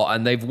Broco a lot,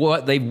 and they've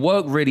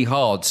worked really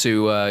hard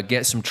to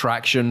get some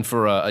traction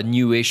for a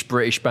newish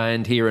British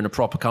band here in a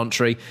proper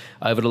country.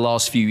 Over the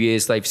last few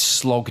years, they've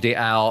slogged it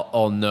out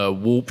on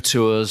Warp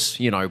tours,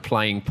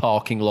 playing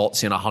parking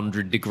lots in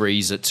 100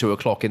 degrees at 2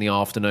 o'clock in the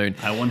afternoon.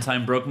 I one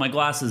time broke my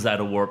glasses at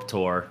a Warp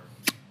tour.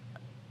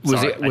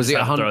 Was it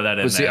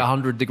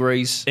 100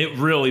 degrees? It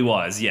really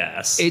was,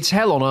 yes. It's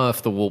hell on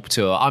earth, the Warp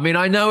Tour. I mean,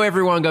 I know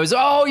everyone goes,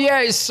 oh,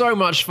 yeah, it's so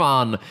much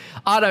fun.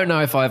 I don't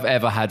know if I've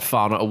ever had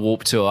fun at a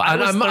Warp Tour. I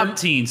was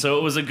 13, so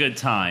it was a good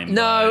time.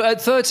 No,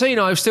 at 13,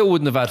 I still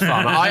wouldn't have had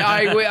fun.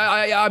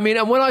 I mean,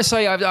 and when I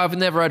say I've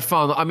never had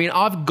fun, I mean,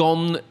 I've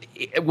gone...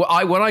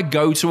 when I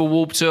go to a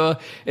Warp Tour,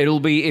 it'll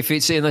be if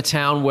it's in a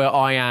town where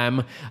I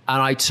am,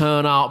 and I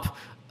turn up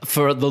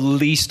for the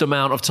least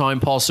amount of time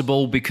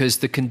possible because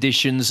the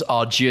conditions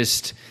are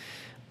just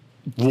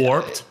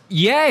warped.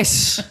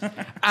 Yes.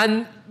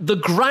 And the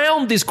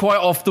ground is quite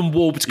often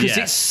warped because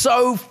it's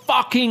so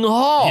fucking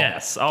hot.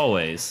 Yes,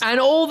 always. And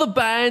all the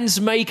bands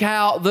make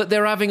out that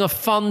they're having a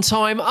fun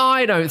time.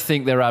 I don't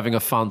think they're having a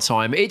fun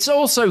time. It's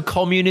also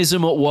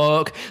communism at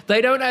work. They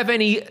don't have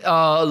any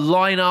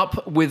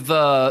lineup with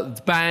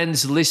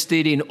bands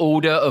listed in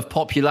order of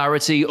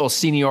popularity or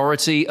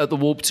seniority at the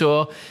Warped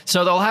Tour.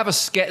 So they'll have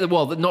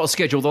not a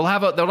schedule. They'll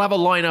have a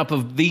lineup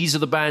of these are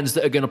the bands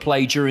that are going to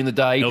play during the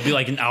day. It'll be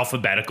like an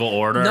alphabetical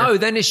order. No,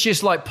 then it's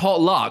just like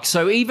potluck.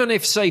 So even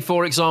if, say,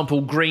 for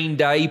example, Green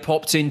Day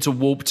popped into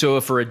Warped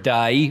Tour for a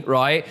day,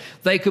 right?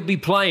 They could be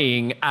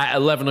playing at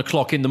 11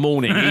 o'clock in the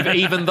morning,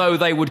 even though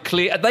they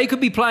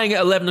could be playing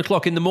at 11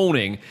 o'clock in the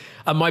morning.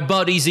 And my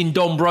buddies in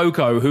Don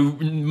Broco, who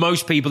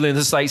most people in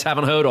the States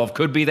haven't heard of,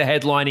 could be the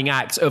headlining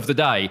act of the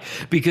day.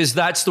 Because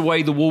that's the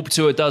way the Warped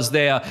Tour does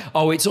their,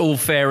 it's all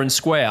fair and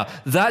square.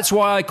 That's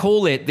why I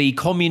call it the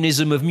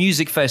communism of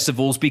music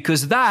festivals,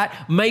 because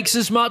that makes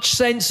as much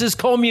sense as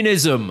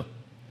communism.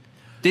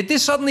 Did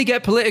this suddenly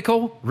get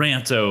political?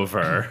 Rant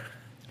over.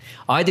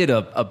 I did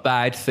a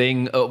bad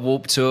thing at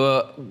Warped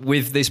Tour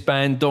with this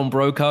band, Don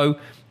Broco.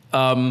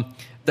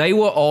 They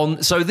were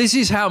on... So this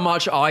is how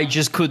much I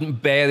just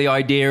couldn't bear the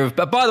idea of...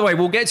 But by the way,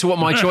 we'll get to what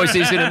my choice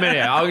is in a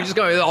minute. I'll just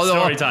go...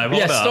 Story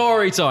time.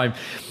 Story time.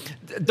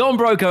 Don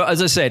Broco,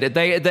 as I said,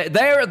 they're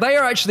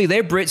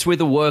Brits with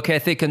a work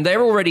ethic, and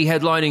they're already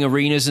headlining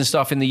arenas and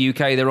stuff in the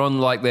UK. They're on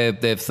like their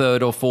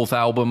 3rd or 4th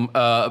album.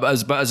 But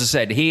as I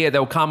said, here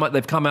they've come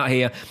out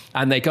here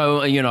and they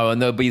go,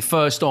 and they'll be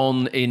first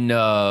on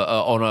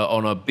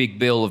a big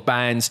bill of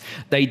bands.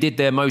 They did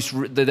their most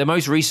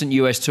recent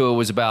US tour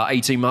was about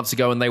 18 months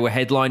ago, and they were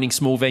headlining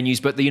small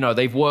venues. But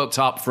they've worked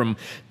up from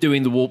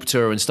doing the Warped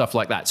Tour and stuff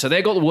like that. So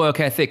they've got the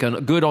work ethic,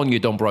 and good on you,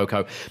 Don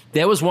Broco.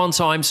 There was one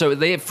time, so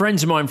they're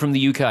friends of mine from the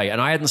the UK, and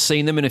I hadn't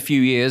seen them in a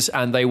few years,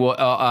 and they were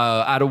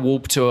at a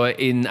Warped Tour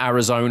in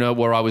Arizona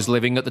where I was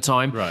living at the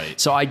time. Right.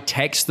 So I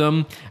text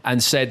them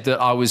and said that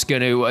I was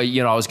going to,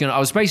 I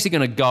was basically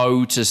going to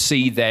go to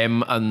see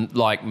them and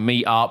like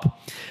meet up.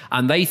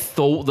 And they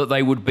thought that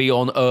they would be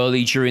on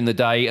early during the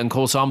day. And of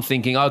course, I'm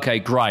thinking, okay,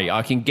 great.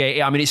 I can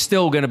get, I mean, it's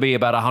still going to be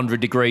about 100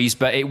 degrees,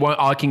 but it won't,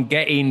 I can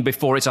get in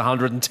before it's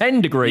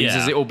 110 degrees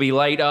as it will be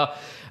later.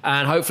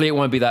 And hopefully it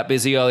won't be that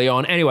busy early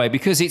on. Anyway,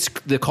 because it's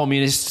the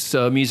Communist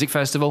Music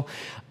Festival,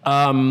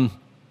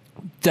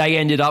 they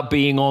ended up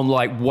being on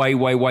like way,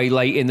 way, way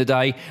late in the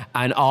day.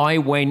 And I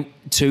went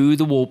to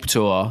the Warped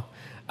Tour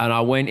and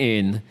I went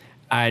in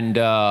and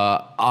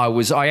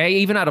I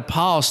even had a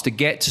pass to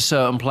get to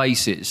certain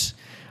places.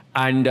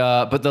 And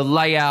but the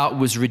layout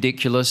was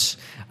ridiculous,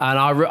 and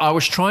I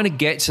was trying to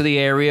get to the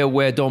area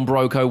where Don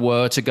Broco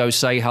were to go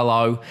say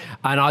hello,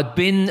 and I'd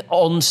been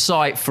on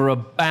site for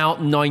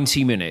about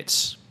 90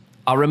 minutes.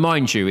 I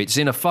remind you, it's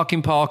in a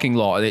fucking parking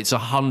lot, and it's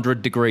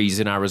 100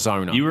 degrees in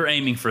Arizona. You were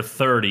aiming for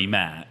 30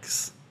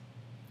 max.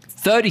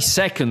 30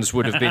 seconds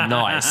would have been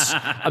nice.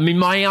 I mean,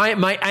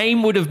 my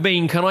aim would have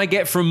been, can I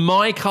get from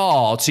my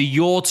car to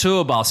your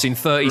tour bus in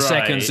 30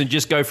 seconds and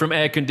just go from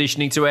air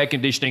conditioning to air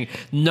conditioning?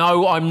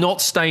 No, I'm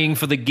not staying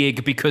for the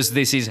gig because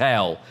this is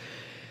hell.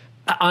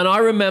 And I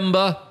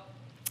remember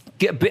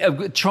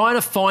trying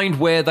to find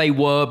where they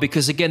were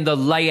because, again, the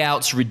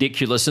layout's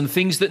ridiculous and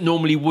things that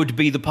normally would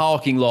be the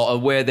parking lot are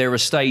where there are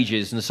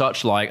stages and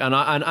such like.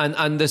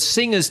 And the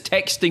singers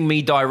texting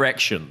me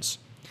directions.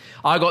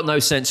 I got no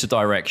sense of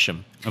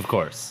direction. Of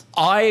course.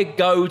 I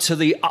go to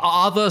the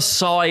other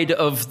side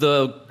of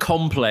the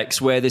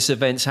complex where this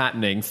event's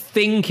happening,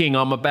 thinking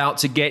I'm about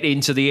to get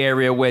into the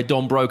area where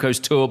Don Broco's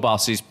tour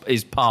bus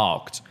is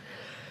parked.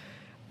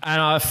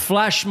 And I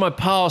flash my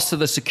pass to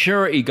the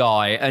security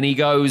guy, and he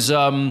goes,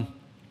 what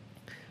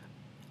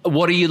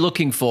are you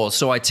looking for?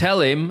 So I tell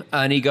him,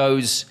 and he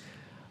goes,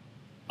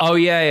 oh,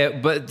 yeah,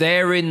 but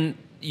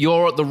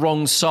you're at the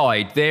wrong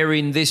side. They're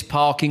in this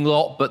parking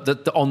lot,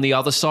 but on the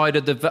other side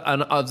of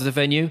the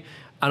venue.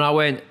 And I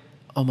went,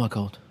 oh, my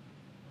God.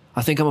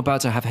 I think I'm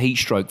about to have heat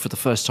stroke for the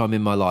first time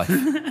in my life.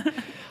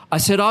 I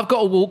said, I've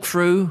got to walk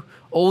through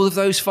all of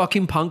those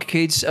fucking punk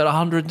kids at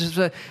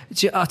 100.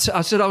 I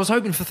said, I was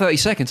hoping for 30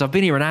 seconds. I've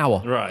been here an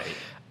hour. Right.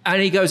 And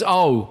he goes,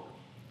 oh,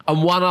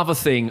 and one other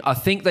thing. I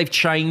think they've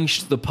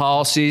changed the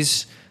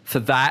passes for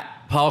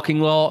that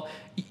parking lot.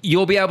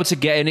 You'll be able to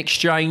get an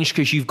exchange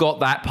because you've got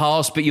that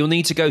pass, but you'll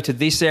need to go to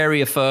this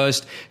area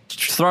first,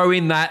 throw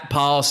in that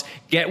pass,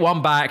 get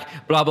one back,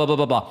 blah, blah, blah,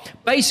 blah, blah.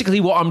 Basically,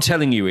 what I'm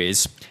telling you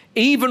is,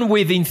 even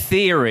with, in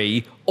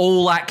theory,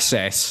 all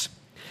access,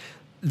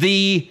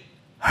 the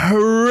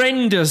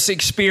horrendous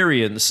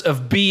experience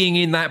of being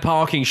in that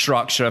parking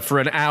structure for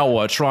an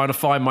hour trying to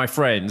find my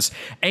friends,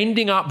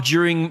 ending up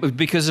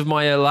because of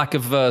my lack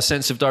of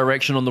sense of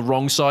direction on the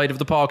wrong side of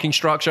the parking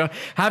structure,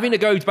 having to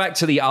go back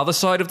to the other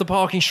side of the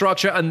parking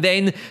structure and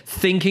then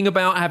thinking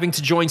about having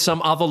to join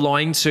some other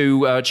line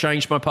to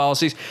change my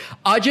passes.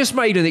 I just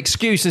made an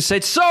excuse and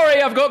said,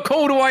 sorry, I've got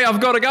called away,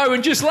 I've got to go,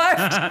 and just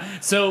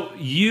left. So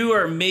you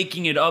are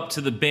making it up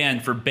to the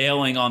band for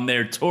bailing on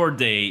their tour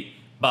date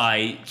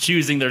by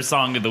choosing their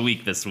song of the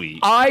week this week.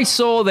 I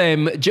saw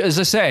them, as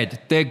I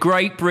said, they're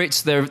great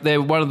Brits. They're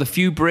one of the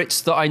few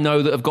Brits that I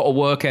know that have got a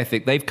work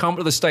ethic. They've come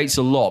to the States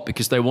a lot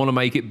because they want to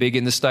make it big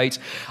in the States.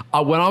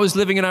 When I was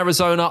living in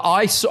Arizona,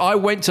 I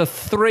went to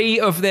 3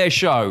 of their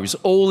shows,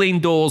 all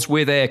indoors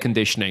with air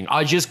conditioning.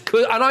 I just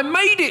could, and I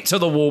made it to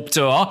the Warped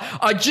Tour.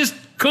 I just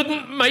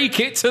couldn't make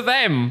it to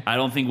them. I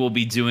don't think we'll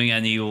be doing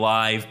any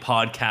live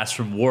podcasts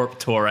from Warped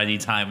Tour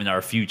anytime in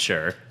our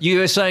future. You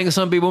were saying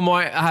some people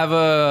might have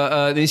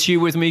an issue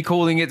with me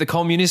calling it the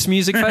Communist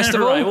Music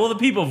Festival? Right, well, the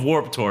people of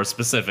Warped Tour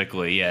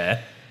specifically,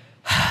 yeah.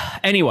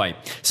 Anyway,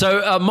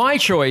 so my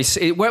choice,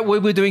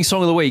 we're doing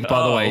Song of the Week,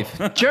 by the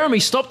way. Jeremy,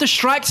 stop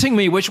distracting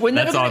me. We're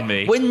never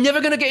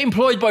going to get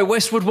employed by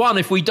Westwood One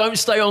if we don't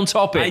stay on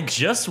topic. I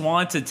just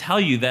want to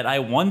tell you that I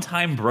one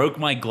time broke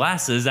my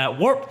glasses at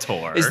Warped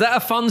Tour. Is that a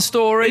fun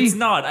story? It's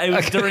not. I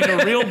was during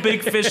a Real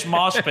Big Fish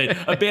mosh pit,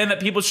 a band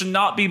that people should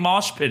not be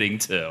mosh pitting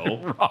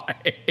to.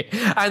 Right.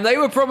 And they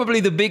were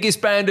probably the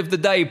biggest band of the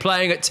day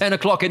playing at 10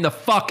 o'clock in the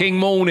fucking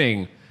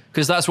morning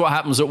because that's what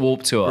happens at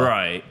Warped Tour.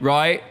 Right.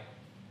 Right?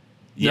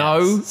 Yes.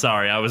 No.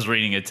 Sorry, I was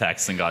reading a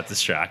text and got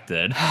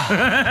distracted.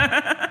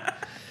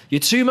 You're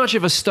too much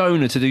of a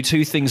stoner to do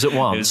 2 things at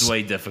once. It was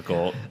way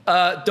difficult.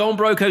 Don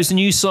Broco's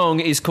new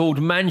song is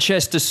called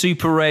Manchester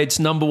Super Reds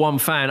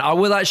 #1 Fan. I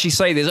will actually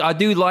say this. I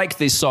do like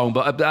this song,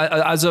 but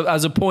as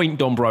a point,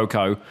 Don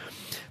Broco,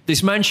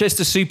 this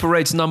Manchester Super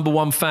Reds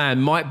 #1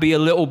 Fan might be a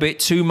little bit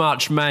too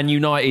much Man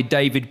United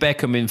David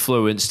Beckham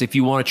influenced if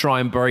you want to try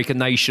and break a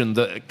nation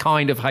that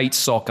kind of hates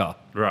soccer.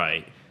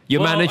 Right.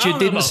 Your manager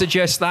didn't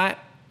suggest that?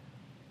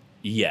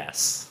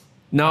 Yes.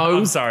 No.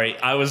 I'm sorry.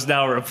 I was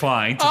now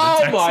replying to the Oh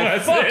text my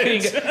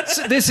message.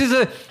 fucking! This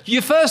is you.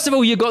 First of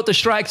all, you got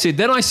distracted.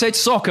 Then I said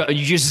soccer, and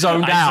you just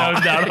zoned out. I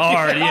zoned out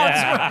hard.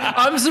 Yeah.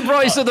 I'm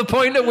surprised at the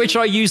point at which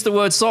I used the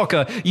word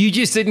soccer. You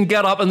just didn't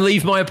get up and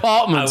leave my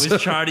apartment. I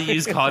was trying to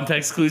use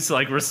context clues to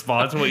like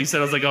respond to what you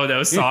said. I was like, oh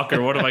no,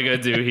 soccer. What am I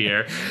going to do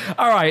here?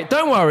 All right,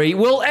 don't worry.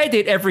 We'll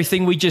edit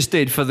everything we just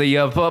did for the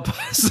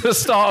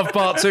start of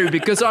part 2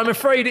 because I'm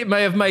afraid it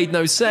may have made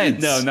no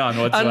sense. No, none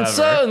whatsoever. And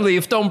certainly,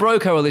 if Don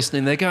Broco are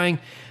listening, they're going,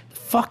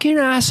 fucking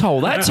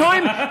asshole. That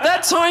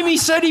time he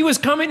said he was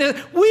coming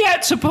we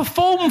had to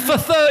perform for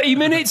 30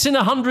 minutes in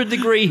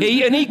 100-degree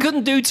heat and he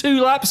couldn't do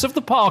 2 laps of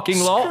the parking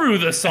lot. Screw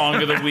the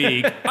song of the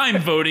week.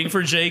 I'm voting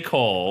for J.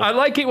 Cole. I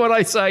like it when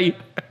I say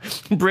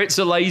Brits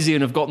are lazy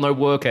and have got no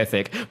work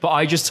ethic, but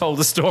I just told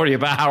the story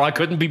about how I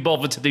couldn't be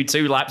bothered to do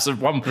 2 laps of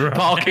one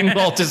parking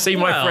lot to see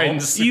my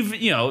friends.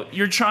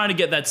 You're trying to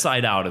get that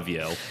side out of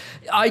you.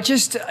 I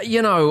just,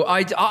 you know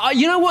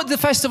what the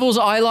festivals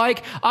I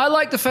like? I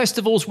like the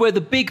festivals where the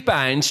big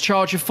bands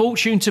charge a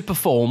fortune to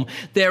perform.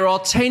 There are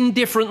 10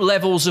 different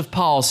levels of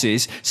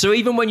passes. So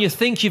even when you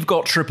think you've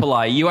got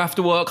AAA, you have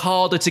to work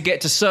harder to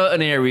get to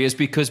certain areas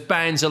because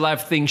bands will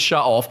have things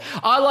shut off.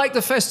 I like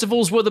the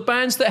festivals where the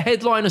bands that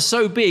headline are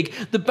so big,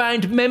 the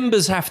band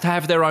members have to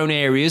have their own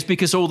areas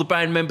because all the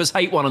band members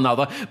hate one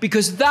another.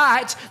 Because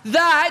that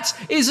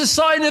is a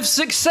sign of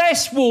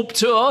success, Warped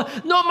Tour,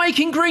 not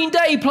making Green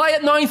Day play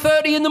at 9:30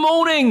 in the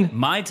morning.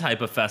 My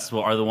type of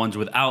festival are the ones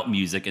without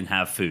music and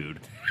have food.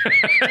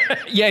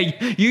 Yeah,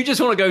 you just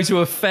want to go to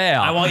a fair.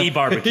 I want to eat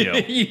barbecue.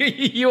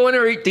 you want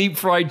to eat deep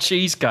fried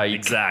cheesecake.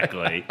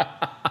 Exactly.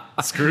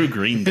 Screw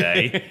Green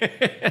Day.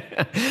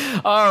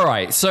 All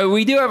right, so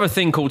we do have a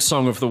thing called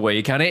Song of the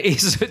Week, and it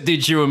is at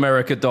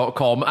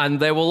didyouamerica.com, and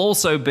there will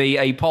also be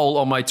a poll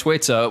on my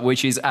Twitter,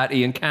 which is at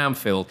Ian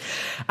Camfield.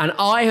 And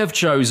I have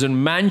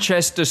chosen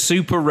Manchester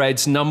Super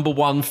Reds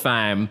 #1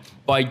 fan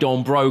by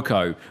Don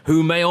Broco,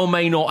 who may or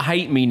may not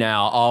hate me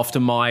now after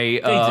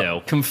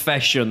my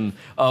confession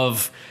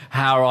of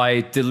how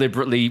I not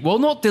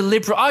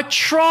deliberate. I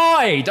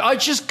tried. I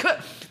just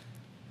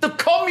the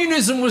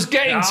communism was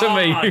getting to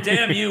me.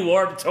 Damn you,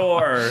 Warped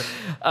Tour.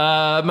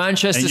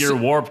 Manchester. And your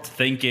warped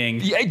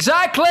thinking. Yeah,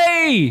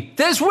 exactly.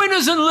 There's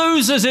winners and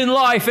losers in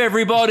life,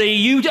 everybody.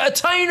 You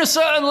attain a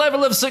certain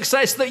level of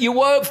success that you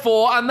work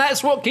for, and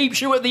that's what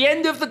keeps you at the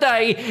end of the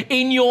day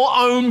in your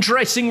own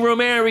dressing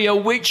room area,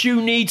 which you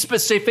need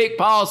specific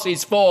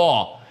passes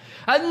for.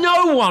 And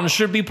no one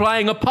should be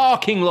playing a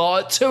parking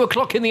lot at 2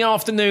 o'clock in the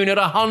afternoon at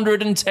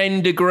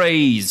 110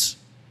 degrees.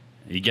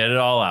 You get it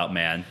all out,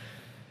 man.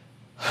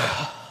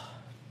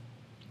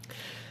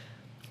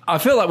 I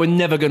feel like we're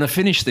never going to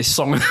finish this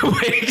Song of the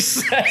Week.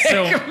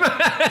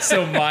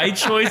 So my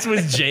choice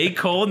was J.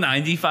 Cole,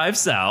 95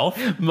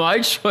 South. My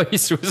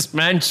choice was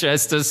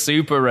Manchester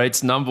Super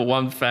Reds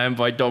 #1 fan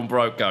by Don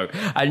Broco.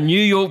 A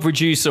New York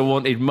producer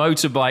wanted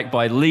Motorbike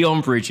by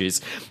Leon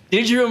Bridges.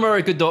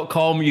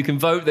 DidyouAmerica.com. You can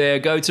vote there.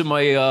 Go to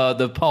my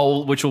the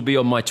poll, which will be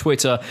on my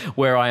Twitter,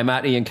 where I am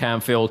at Ian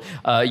Camfield.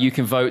 You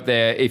can vote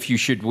there if you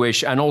should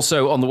wish. And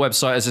also on the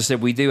website, as I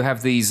said, we do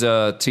have these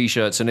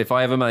T-shirts. And if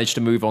I ever manage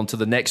to move on to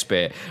the next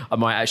bit, I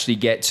might actually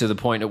get to the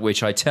point at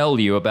which I tell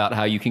you about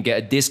how you can get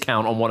a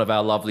discount on one of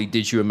our lovely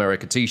Did You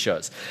America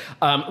T-shirts.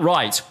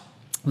 Right.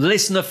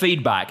 Listener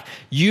feedback.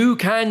 You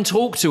can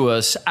talk to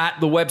us at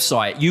the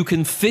website. You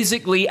can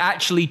physically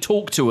actually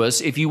talk to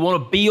us. If you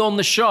want to be on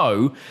the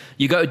show,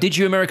 you go to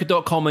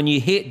didyouamerica.com and you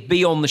hit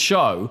be on the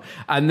show,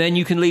 and then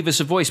you can leave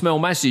us a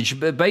voicemail message,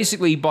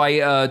 basically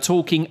by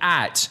talking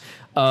at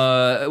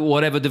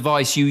whatever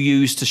device you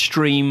use to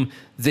stream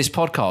this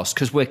podcast,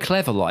 because we're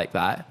clever like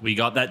that. We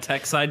got that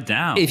tech side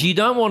down. If you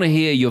don't want to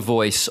hear your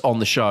voice on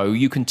the show,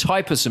 you can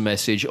type us a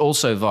message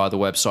also via the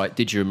website,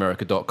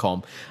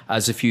 didyouamerica.com,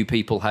 as a few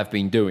people have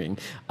been doing.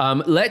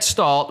 Let's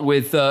start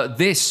with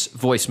this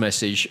voice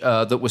message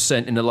that was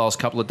sent in the last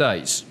couple of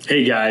days.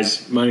 Hey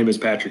guys, my name is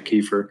Patrick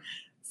Kiefer,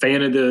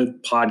 fan of the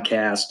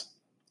podcast.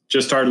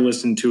 Just started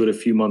listening to it a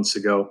few months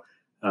ago.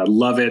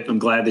 Love it. I'm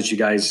glad that you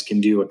guys can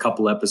do a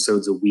couple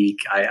episodes a week.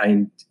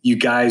 You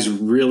guys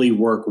really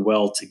work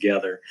well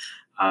together.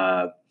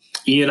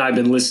 Ian, I've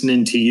been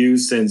listening to you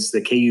since the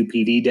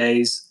KUPD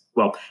days.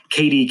 Well,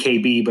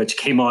 KDKB, but you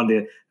came on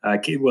to,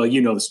 well,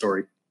 you know the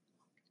story.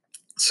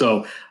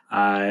 So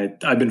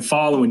I've been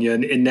following you,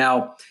 and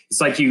now it's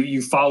like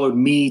you followed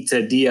me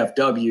to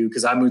DFW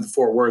because I moved to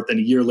Fort Worth, and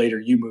a year later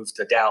you moved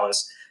to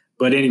Dallas.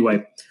 But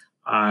anyway,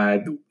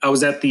 I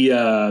was at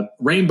the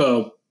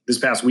Rainbow this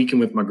past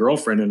weekend with my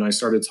girlfriend, and I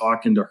started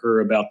talking to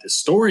her about this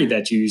story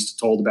that you used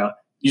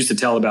to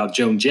tell about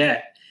Joan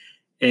Jett,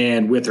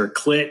 and with her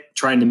clit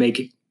trying to make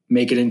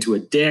it into a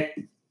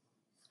dick.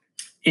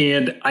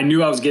 And I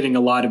knew I was getting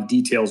a lot of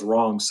details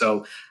wrong,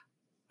 so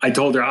I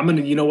told her, I'm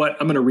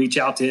gonna reach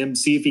out to him,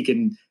 see if he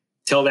can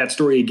tell that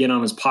story again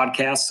on his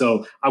podcast.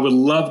 So I would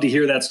love to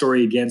hear that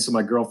story again, so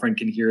my girlfriend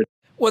can hear it.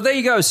 Well, there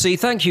you go. See,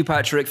 thank you,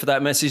 Patrick, for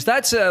that message.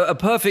 That's a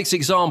perfect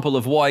example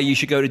of why you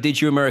should go to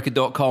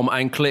didyouamerica.com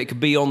and click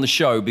Be on the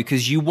Show,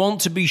 because you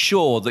want to be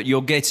sure that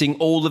you're getting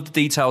all of the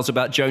details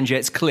about Joan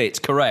Jett's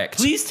clit correct.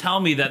 Please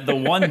tell me that the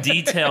one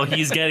detail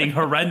he's getting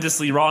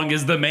horrendously wrong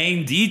is the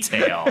main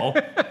detail.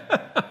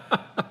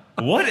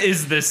 What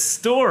is this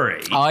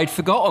story? I'd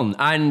forgotten.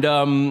 And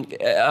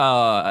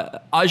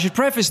I should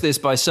preface this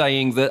by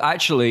saying that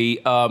actually...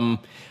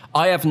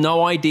 I have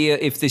no idea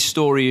if this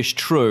story is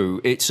true.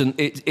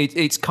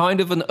 It's kind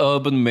of an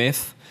urban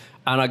myth,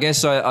 and I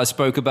guess I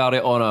spoke about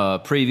it on a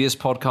previous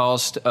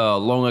podcast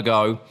long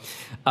ago.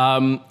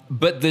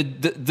 But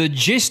the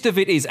gist of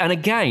it is, and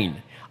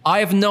again, I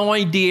have no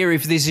idea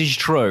if this is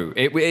true,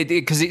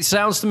 because it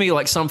sounds to me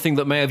like something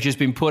that may have just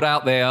been put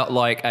out there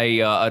like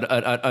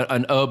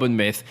an urban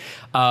myth.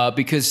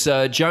 Because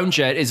Joan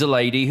Jett is a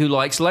lady who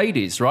likes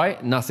ladies,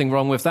 right? Nothing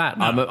wrong with that.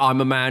 No.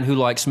 I'm a man who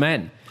likes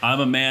men. I'm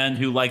a man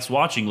who likes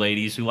watching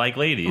ladies who like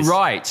ladies.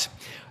 Right.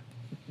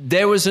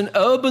 There was an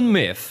urban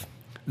myth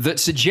that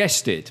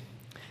suggested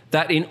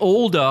that in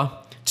order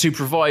to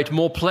provide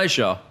more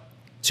pleasure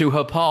to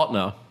her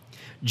partner,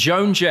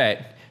 Joan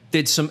Jett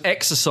did some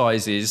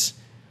exercises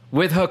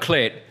with her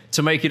clit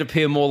to make it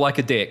appear more like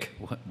a dick.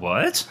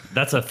 What?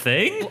 That's a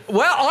thing?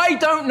 Well, I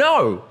don't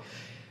know.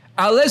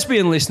 Our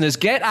lesbian listeners,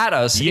 get at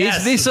us. Yes.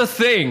 Is this a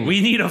thing?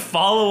 We need a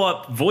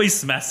follow-up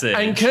voice message.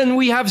 And can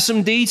we have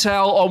some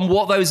detail on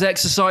what those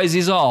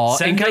exercises are?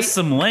 Send us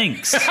some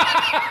links.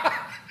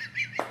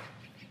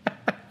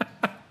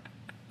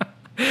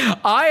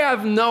 I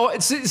have no...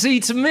 See,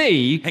 to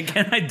me... And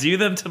can I do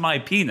them to my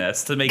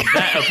penis to make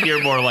that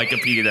appear more like a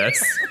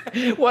penis?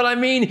 Well, I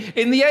mean,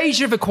 in the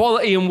age of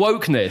equality and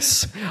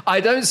wokeness,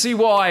 I don't see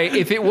why,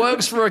 if it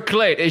works for a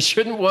clit, it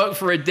shouldn't work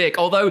for a dick.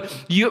 Although,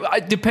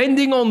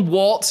 depending on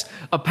what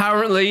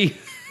apparently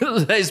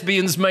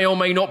lesbians may or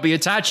may not be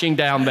attaching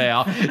down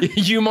there,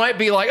 you might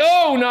be like,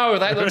 oh no,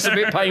 that looks a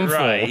bit painful.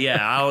 Right,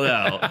 yeah, I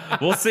don't know.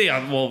 We'll see.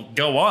 We'll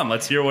go on.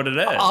 Let's hear what it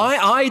is.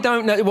 I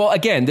don't know. Well,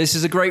 again, this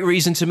is a great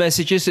reason to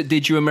message us at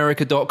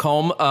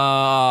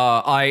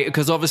didyouamerica.com.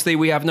 Because obviously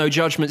we have no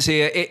judgments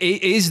here.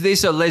 Is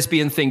this a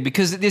lesbian thing?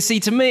 Because see,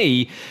 to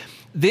me,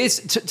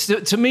 this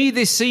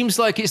seems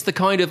like it's the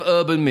kind of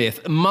urban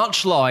myth,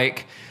 much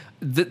like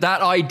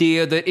that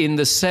idea that in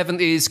the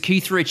 70s,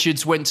 Keith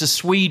Richards went to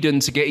Sweden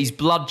to get his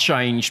blood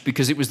changed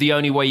because it was the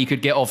only way he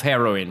could get off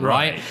heroin,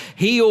 right?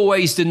 He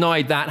always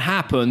denied that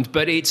happened,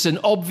 but it's an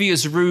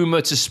obvious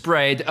rumor to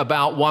spread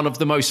about one of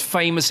the most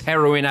famous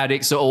heroin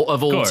addicts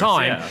of all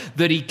time,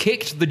 that he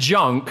kicked the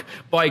junk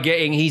by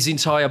getting his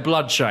entire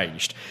blood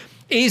changed.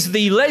 Is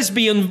the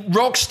lesbian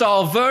rock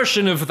star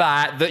version of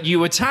that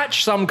you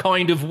attach some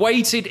kind of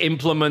weighted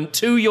implement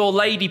to your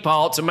lady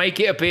part to make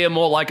it appear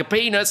more like a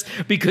penis,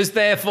 because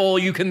therefore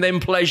you can then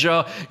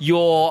pleasure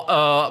your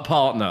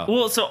partner?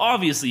 Well, so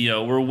obviously,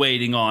 we're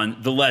waiting on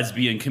the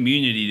lesbian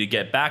community to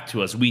get back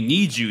to us. We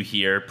need you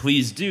here.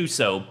 Please do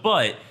so.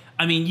 But,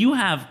 I mean, you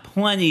have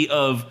plenty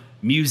of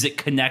music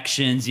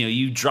connections.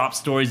 You drop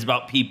stories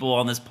about people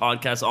on this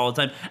podcast all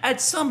the time. At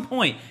some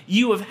point,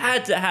 you have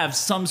had to have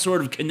some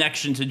sort of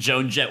connection to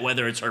Joan Jett,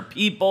 whether it's her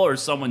people or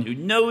someone who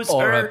knows her.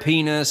 Or her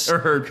penis. Or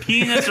her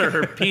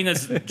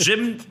penis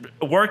gym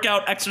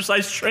workout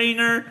exercise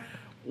trainer.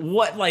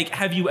 What,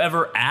 have you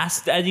ever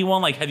asked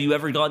anyone? Have you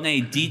ever gotten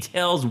any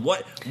details?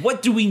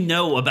 What do we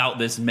know about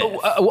this myth?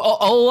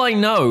 All I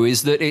know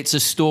is that it's a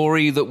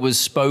story that was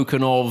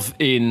spoken of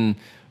in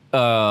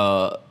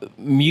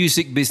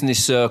music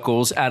business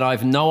circles, and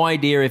I've no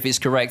idea if it's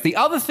correct. The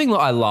other thing that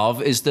I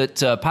love is that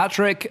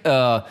Patrick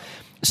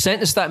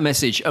sent us that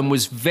message and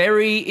was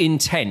very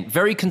intent,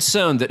 very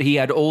concerned that he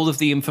had all of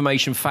the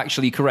information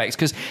factually correct.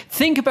 Because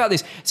think about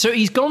this. So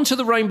he's gone to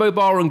the Rainbow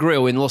Bar and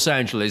Grill in Los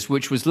Angeles,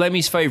 which was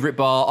Lemmy's favorite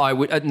bar.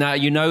 Now,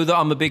 you know that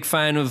I'm a big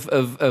fan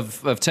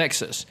of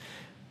Texas.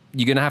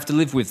 You're going to have to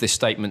live with this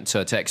statement,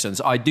 Texans.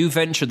 I do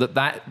venture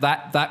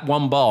that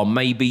one bar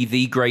may be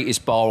the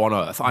greatest bar on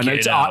earth.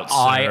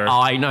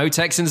 I know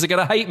Texans are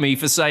going to hate me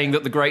for saying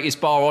that the greatest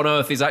bar on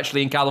earth is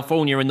actually in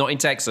California and not in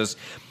Texas.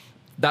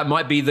 That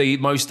might be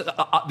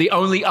the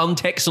only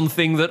un-Texan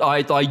thing that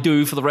I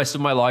do for the rest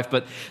of my life,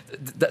 but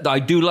I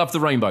do love the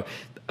Rainbow.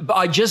 But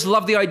I just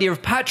love the idea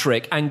of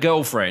Patrick and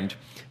girlfriend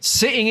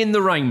sitting in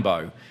the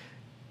Rainbow,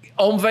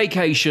 on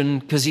vacation,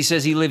 because he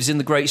says he lives in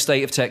the great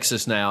state of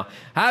Texas now,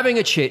 having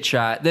a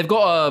chit-chat. They've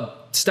got a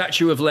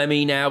statue of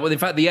Lemmy now, but in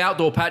fact, the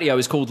outdoor patio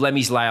is called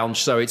Lemmy's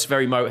Lounge, so it's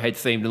very Motorhead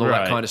themed and all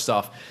that kind of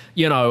stuff.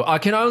 I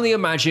can only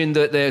imagine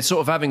that they're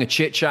sort of having a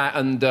chit-chat,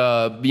 and,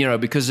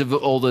 because of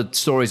all the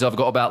stories I've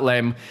got about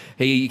Lem,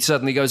 he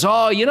suddenly goes, you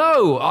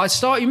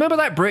remember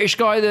that British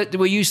guy that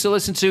we used to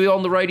listen to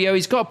on the radio?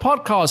 He's got a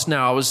podcast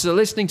now. I was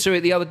listening to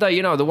it the other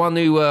day, the one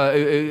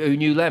who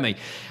knew Lemmy.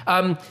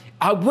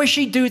 I wish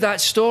he'd do that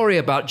story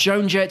about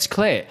Joan Jett's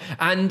clit.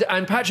 And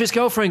Patrick's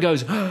girlfriend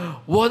goes,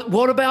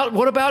 what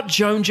about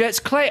Joan Jett's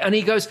clit? And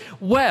he goes,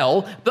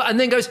 and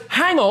then goes,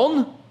 hang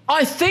on,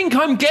 I think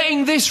I'm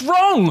getting this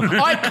wrong.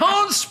 I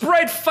can't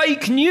spread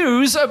fake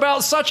news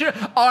about such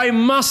a... I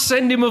must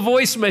send him a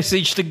voice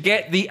message to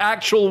get the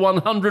actual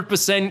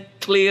 100%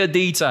 clear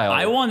detail.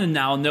 I want to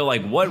now know,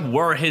 like, what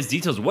were his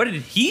details? What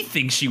did he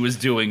think she was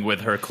doing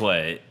with her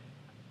clit?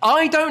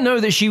 I don't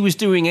know that she was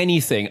doing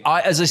anything.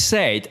 As I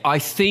said, I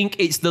think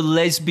it's the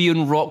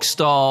lesbian rock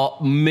star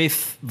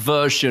myth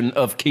version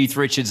of Keith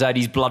Richards had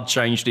his blood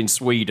changed in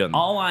Sweden.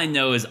 All I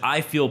know is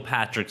I feel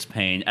Patrick's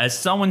pain. As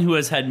someone who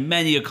has had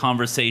many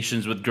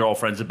conversations with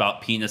girlfriends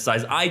about penis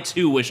size, I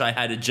too wish I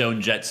had a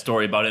Joan Jett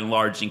story about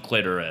enlarging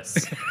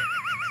clitoris.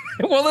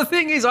 Well, the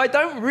thing is, I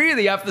don't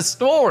really have the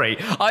story.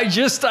 I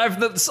just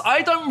have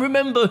I don't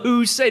remember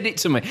who said it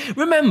to me.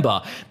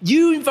 Remember,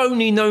 you've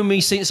only known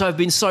me since I've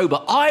been sober.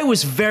 I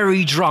was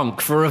very drunk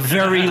for a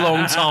very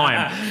long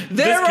time.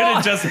 This could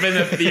have just been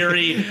a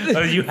theory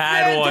you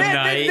had one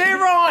night.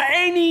 There are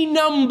any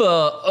number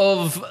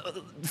of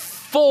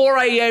 4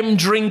 a.m.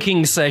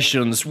 drinking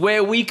sessions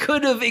where we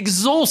could have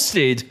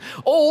exhausted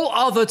all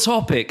other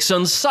topics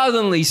and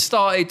suddenly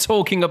started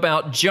talking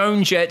about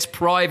Joan Jett's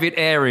private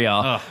area.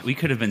 Oh, we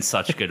could have been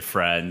such good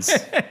friends.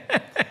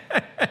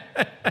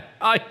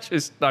 I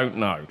just don't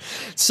know.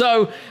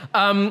 So,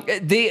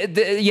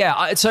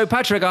 so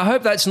Patrick, I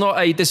hope that's not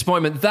a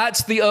disappointment.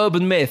 That's the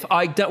urban myth.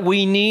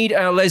 We need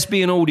our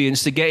lesbian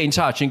audience to get in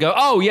touch and go,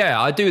 oh yeah,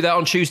 I do that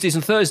on Tuesdays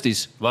and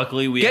Thursdays.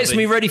 Luckily, gets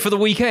me ready for the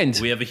weekend.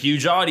 We have a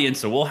huge audience,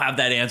 so we'll have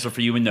that answer for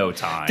you in no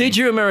time.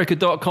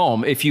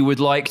 DidYouAmerica.com if you would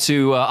like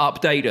to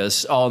update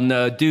us on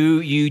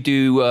do you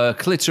do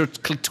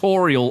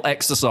clitoral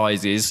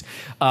exercises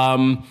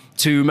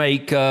to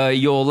make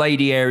your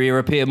lady area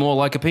appear more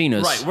like a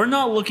penis. Right. We're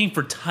not looking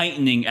for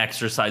tightening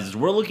exercises.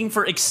 We're looking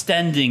for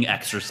extending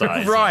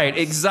exercises. Right,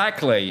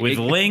 exactly. With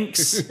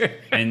links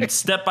and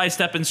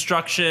step-by-step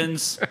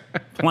instructions,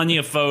 plenty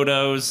of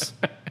photos.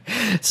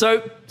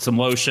 So, some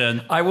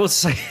lotion. I will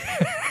say...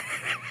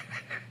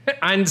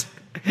 And...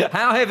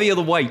 how heavy are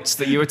the weights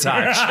that you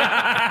attach?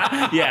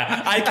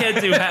 Yeah, I can't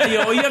do heavy.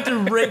 You have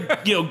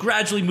to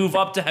gradually move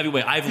up to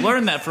heavyweight. I've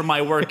learned that from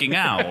my working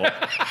out.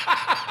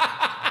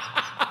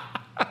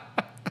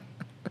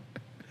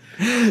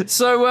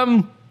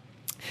 So,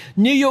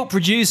 New York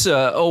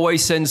producer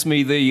always sends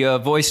me the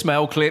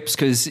voicemail clips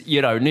because,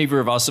 neither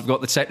of us have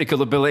got the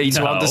technical ability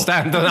to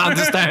understand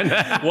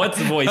What's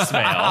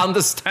voicemail?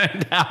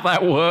 Understand how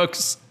that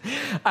works.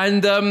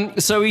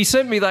 And so he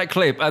sent me that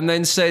clip and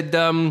then said...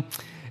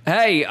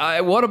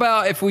 hey, what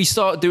about if we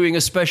start doing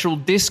a special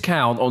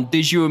discount on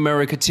Did You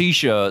America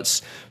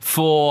t-shirts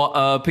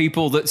for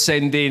people that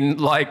send in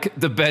like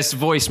the best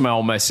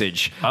voicemail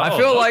message? Oh,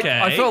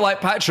 I feel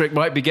like Patrick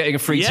might be getting a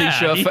free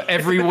t-shirt for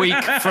every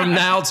week from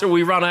now till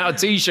we run out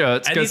of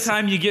t-shirts.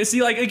 Anytime you get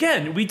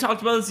again, we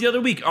talked about this the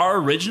other week. Our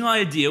original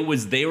idea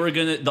was the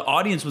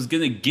audience was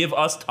gonna give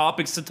us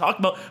topics to talk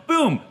about.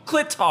 Boom,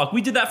 clit talk.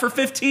 We did that for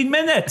 15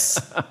 minutes.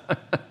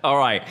 All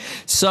right,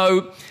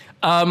 so.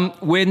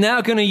 We're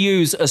now going to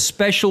use a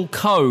special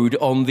code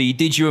on the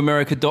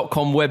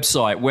DidYouAmerica.com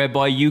website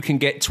whereby you can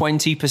get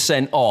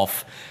 20%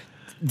 off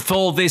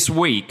for this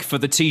week for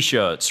the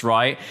t-shirts,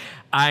 right?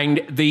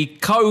 And the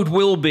code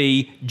will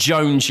be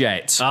Joan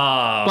Jett.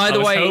 By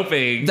the way,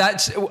 hoping.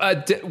 That's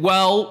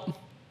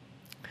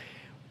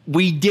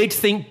we did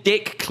think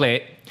Dick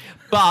Clit,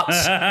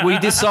 but we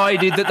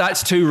decided that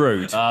that's too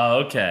rude.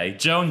 Oh, okay.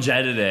 Joan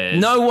Jett it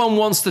is. No one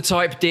wants to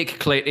type Dick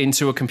Clit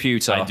into a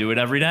computer. I do it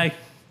every day.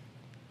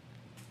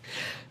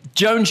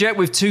 Joan Jett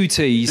with 2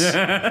 T's.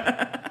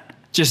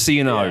 Just so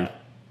you know.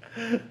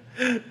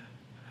 Yeah.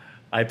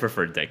 I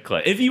prefer Dick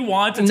Clit. If you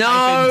want to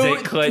type in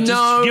Dick Clit,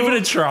 just give it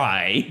a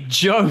try.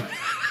 Joan.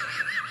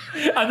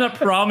 I'm not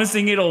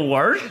promising it'll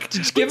work.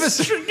 Just give it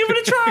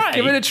a try.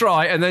 Give it a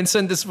try and then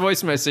send us a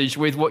voice message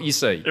with what you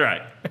see.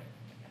 Right.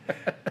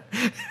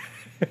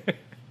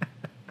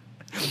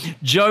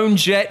 Joan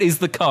Jett is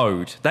the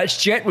code.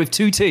 That's Jett with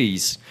 2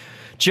 T's.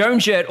 Joan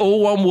Jett,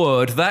 all one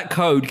word. That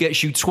code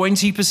gets you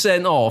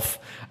 20% off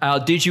our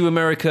Did You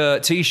America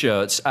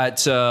t-shirts at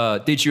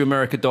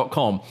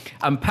DidYouAmerica.com.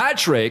 And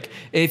Patrick,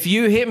 if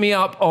you hit me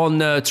up on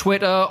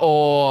Twitter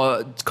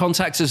or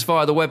contact us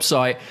via the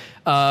website,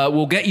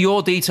 we'll get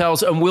your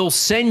details and we'll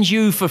send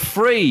you for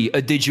free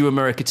a Did You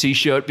America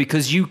t-shirt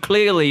because you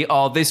clearly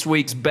are this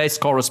week's best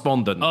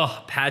correspondent.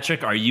 Oh,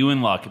 Patrick, are you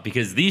in luck?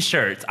 Because these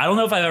shirts, I don't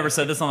know if I've ever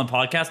said this on the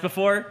podcast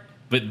before,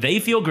 but they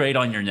feel great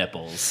on your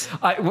nipples.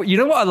 You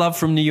know what I love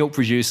from New York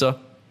producer?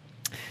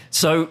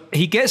 So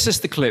he gets us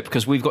the clip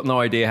because we've got no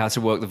idea how to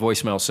work the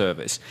voicemail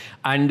service.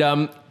 And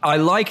I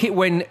like it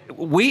when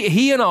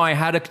he and I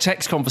had a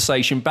text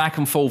conversation back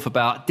and forth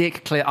about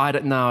Dick Clit, I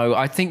don't know.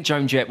 I think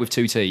Joan Jett with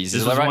 2 T's.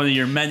 This was right? One of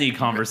your many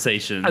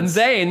conversations. And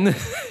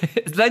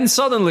then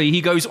suddenly he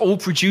goes all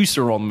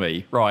producer on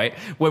me, right?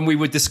 When we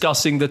were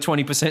discussing the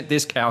 20%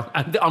 discount.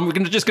 And I'm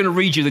just going to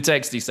read you the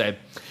text he said.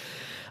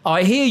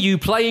 I hear you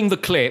playing the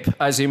clip,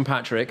 as in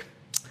Patrick,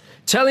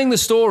 telling the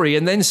story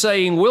and then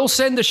saying, we'll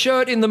send a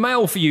shirt in the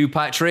mail for you,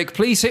 Patrick.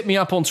 Please hit me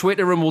up on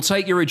Twitter and we'll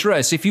take your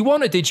address. If you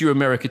want a Did You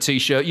America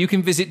t-shirt, you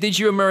can visit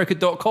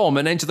didyouamerica.com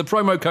and enter the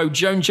promo code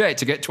JoanJett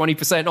to get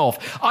 20%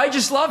 off. I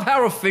just love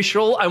how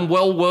official and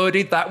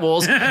well-worded that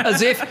was,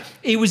 as if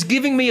he was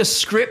giving me a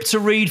script to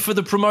read for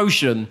the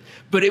promotion,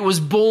 but it was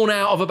born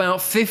out of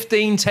about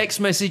 15 text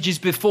messages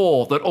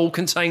before that all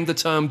contained the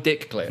term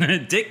dick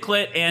clit. Dick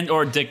clit and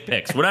or dick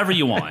pics, whatever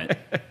you want.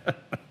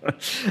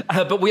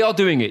 But we are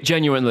doing it,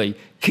 genuinely.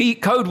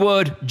 Code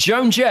word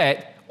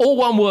JoanJett, all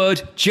one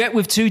word, Jet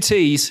with 2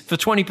 T's for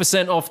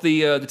 20% off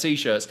the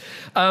T-shirts.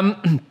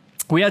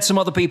 We had some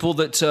other people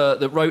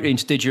that wrote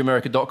into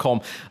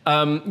didyouamerica.com.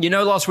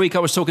 Last week I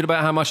was talking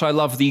about how much I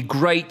love the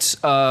great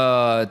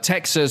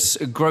Texas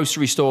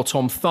grocery store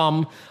Tom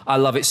Thumb. I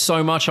love it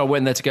so much. I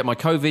went there to get my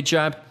COVID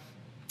jab.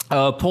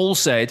 Paul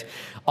said,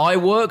 I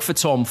work for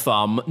Tom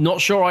Thumb. Not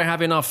sure I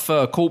have enough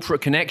corporate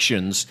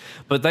connections,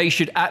 but they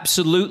should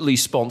absolutely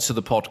sponsor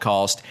the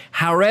podcast.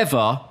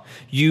 However,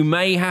 you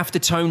may have to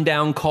tone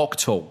down cock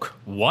talk.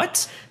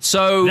 What?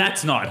 So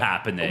that's not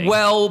happening.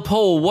 Well,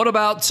 Paul, what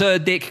about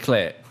dick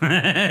clit?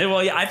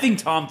 Well, yeah, I think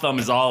Tom Thumb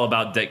is all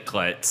about dick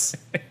clits.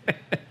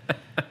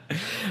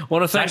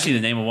 It's actually the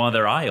name of one of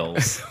their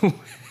aisles.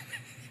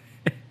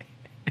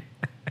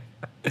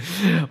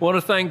 Want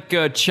to thank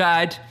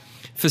Chad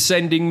for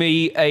sending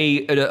me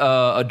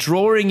a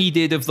drawing he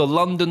did of the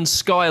London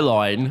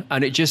skyline,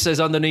 and it just says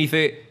underneath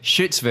it,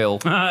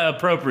 Shitsville.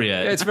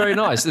 Appropriate. Yeah, it's very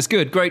nice. It's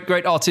good.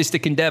 Great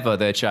artistic endeavor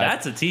there, Chad.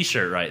 That's a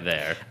t-shirt right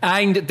there.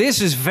 And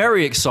this is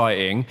very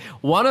exciting.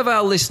 One of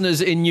our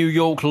listeners in New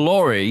York,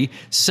 Laurie,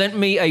 sent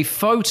me a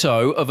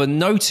photo of a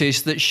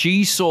notice that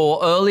she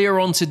saw earlier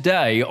on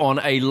today on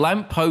a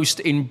lamppost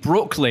in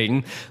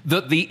Brooklyn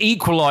that The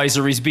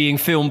Equalizer is being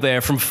filmed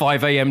there from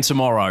 5 a.m.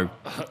 tomorrow.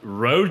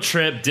 Road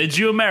trip, Did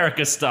You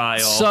America style.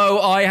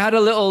 So I had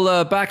a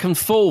little back and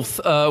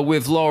forth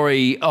with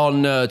Laurie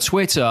on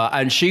Twitter,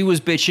 and she was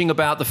bitching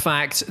about the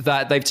fact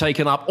that they've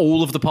taken up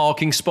all of the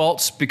parking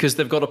spots because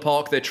they've got to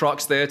park their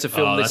trucks there to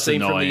film this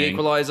scene from The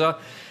Equalizer.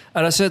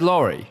 And I said,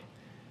 Laurie,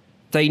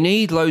 they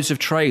need loads of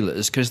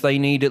trailers because they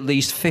need at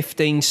least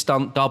 15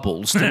 stunt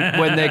doubles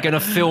when they're going to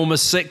film a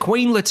set.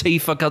 Queen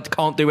Latifah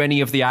can't do any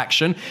of the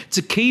action.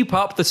 To keep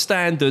up the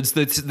standards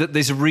that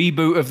this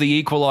reboot of The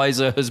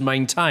Equalizer has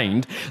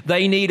maintained,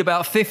 they need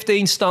about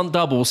 15 stunt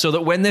doubles so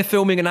that when they're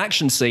filming an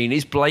action scene,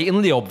 it's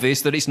blatantly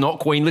obvious that it's not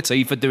Queen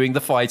Latifah doing the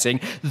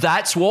fighting.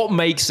 That's what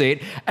makes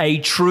it a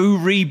true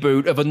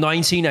reboot of a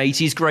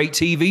 1980s great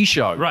TV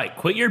show. Right.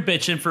 Quit your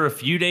bitching for a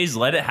few days,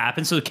 let it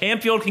happen so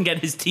Camfield can get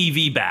his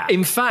TV back.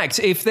 In fact,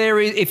 if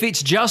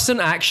it's just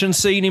an action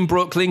scene in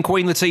Brooklyn,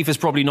 Queen Latifah's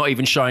probably not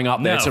even showing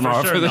up there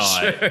tomorrow for the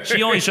show.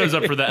 She only shows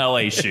up for the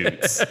LA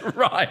shoots.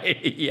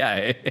 Right,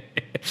 yeah,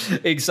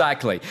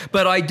 exactly.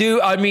 But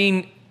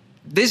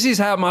this is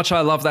how much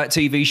I love that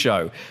TV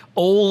show.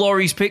 All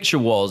Laurie's picture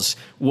was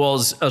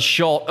a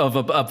shot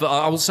of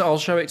I'll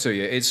show it to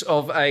you. It's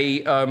of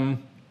a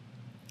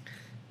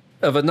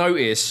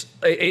notice.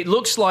 It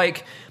looks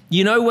like,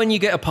 you know, when you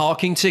get a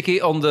parking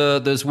ticket on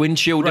the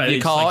windshield of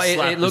your car,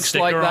 it looks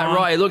like that, on.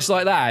 Right? It looks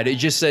like that. It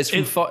just says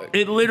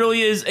it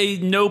literally is a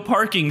no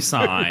parking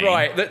sign,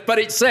 right? But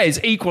it says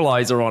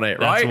Equalizer on it,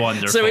 right? That's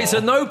wonderful. So it's a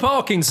no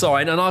parking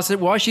sign, and I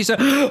said, why? She said,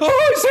 oh,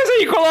 it says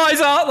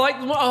Equalizer. Like,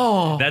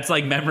 oh, that's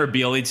like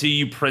memorabilia too.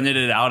 You printed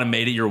it out and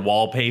made it your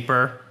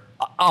wallpaper.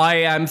 I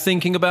am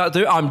thinking about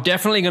I'm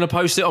definitely going to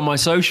post it on my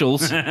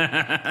socials.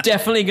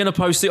 Definitely going to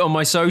post it on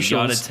my socials. You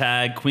got to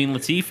tag Queen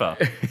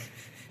Latifah.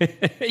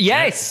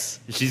 Yes.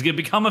 She's going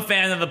to become a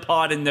fan of the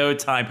pod in no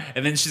time,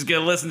 and then she's going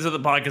to listen to the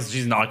podcast.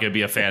 She's not going to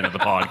be a fan of the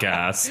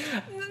podcast.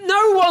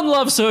 No one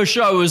loves her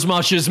show as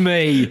much as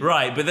me.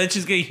 Right, but then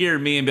she's going to hear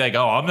me and be like,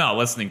 oh, I'm not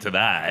listening to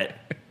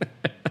that.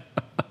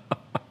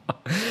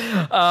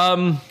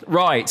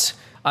 Right.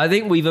 I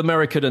think we've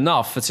America'd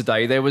enough for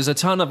today. There was a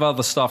ton of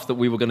other stuff that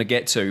we were going to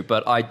get to,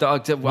 but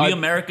we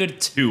America'd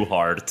too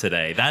hard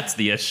today. That's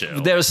the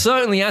issue. There are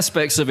certainly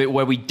aspects of it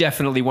where we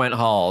definitely went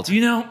hard.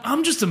 You know,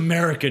 I'm just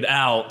America'd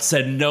out,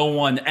 said no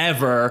one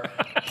ever.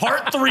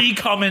 Part 3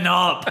 coming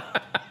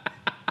up.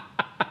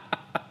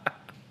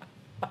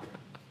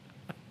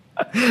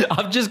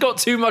 I've just got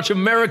too much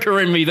America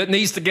in me that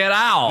needs to get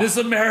out. This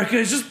America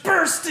is just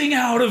bursting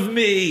out of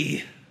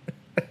me.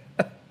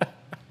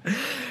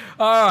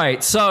 All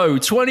right, so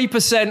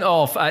 20%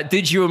 off at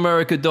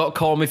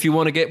didyouamerica.com if you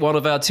want to get one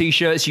of our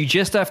T-shirts. You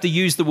just have to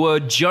use the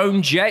word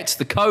JoanJett,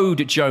 the code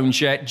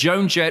JoanJett.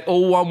 JoanJett,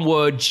 all one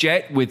word,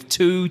 Jet with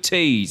 2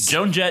 T's.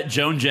 JoanJett,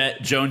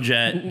 JoanJett,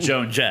 JoanJett,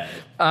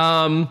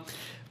 JoanJett.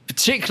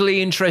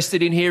 Particularly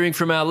interested in hearing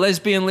from our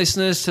lesbian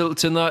listeners to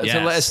let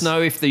us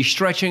know if the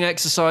stretching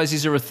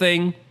exercises are a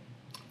thing.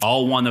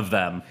 All one of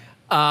them.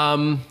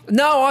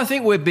 No, I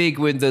think we're big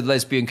with the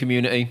lesbian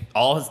community.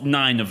 All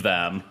 9 of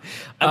them.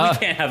 And we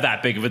can't have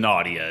that big of an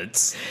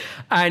audience.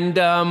 And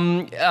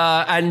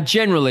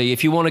generally,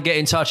 if you want to get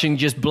in touch and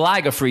just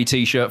blag a free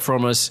T-shirt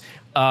from us,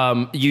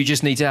 you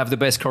just need to have the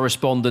best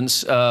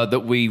correspondence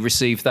that we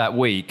received that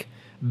week.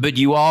 but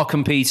you are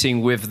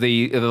competing with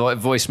the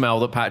voicemail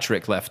that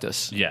Patrick left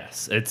us.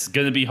 Yes, it's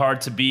going to be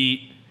hard to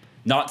beat.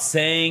 Not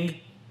saying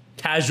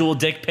casual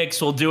dick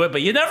pics will do it,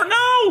 but you never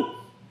know.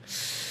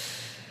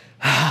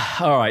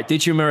 All right,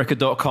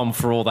 didyouamerica.com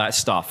for all that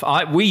stuff.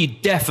 We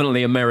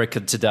definitely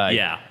American today.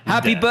 Yeah.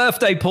 Happy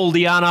birthday, Paul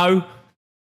Diano.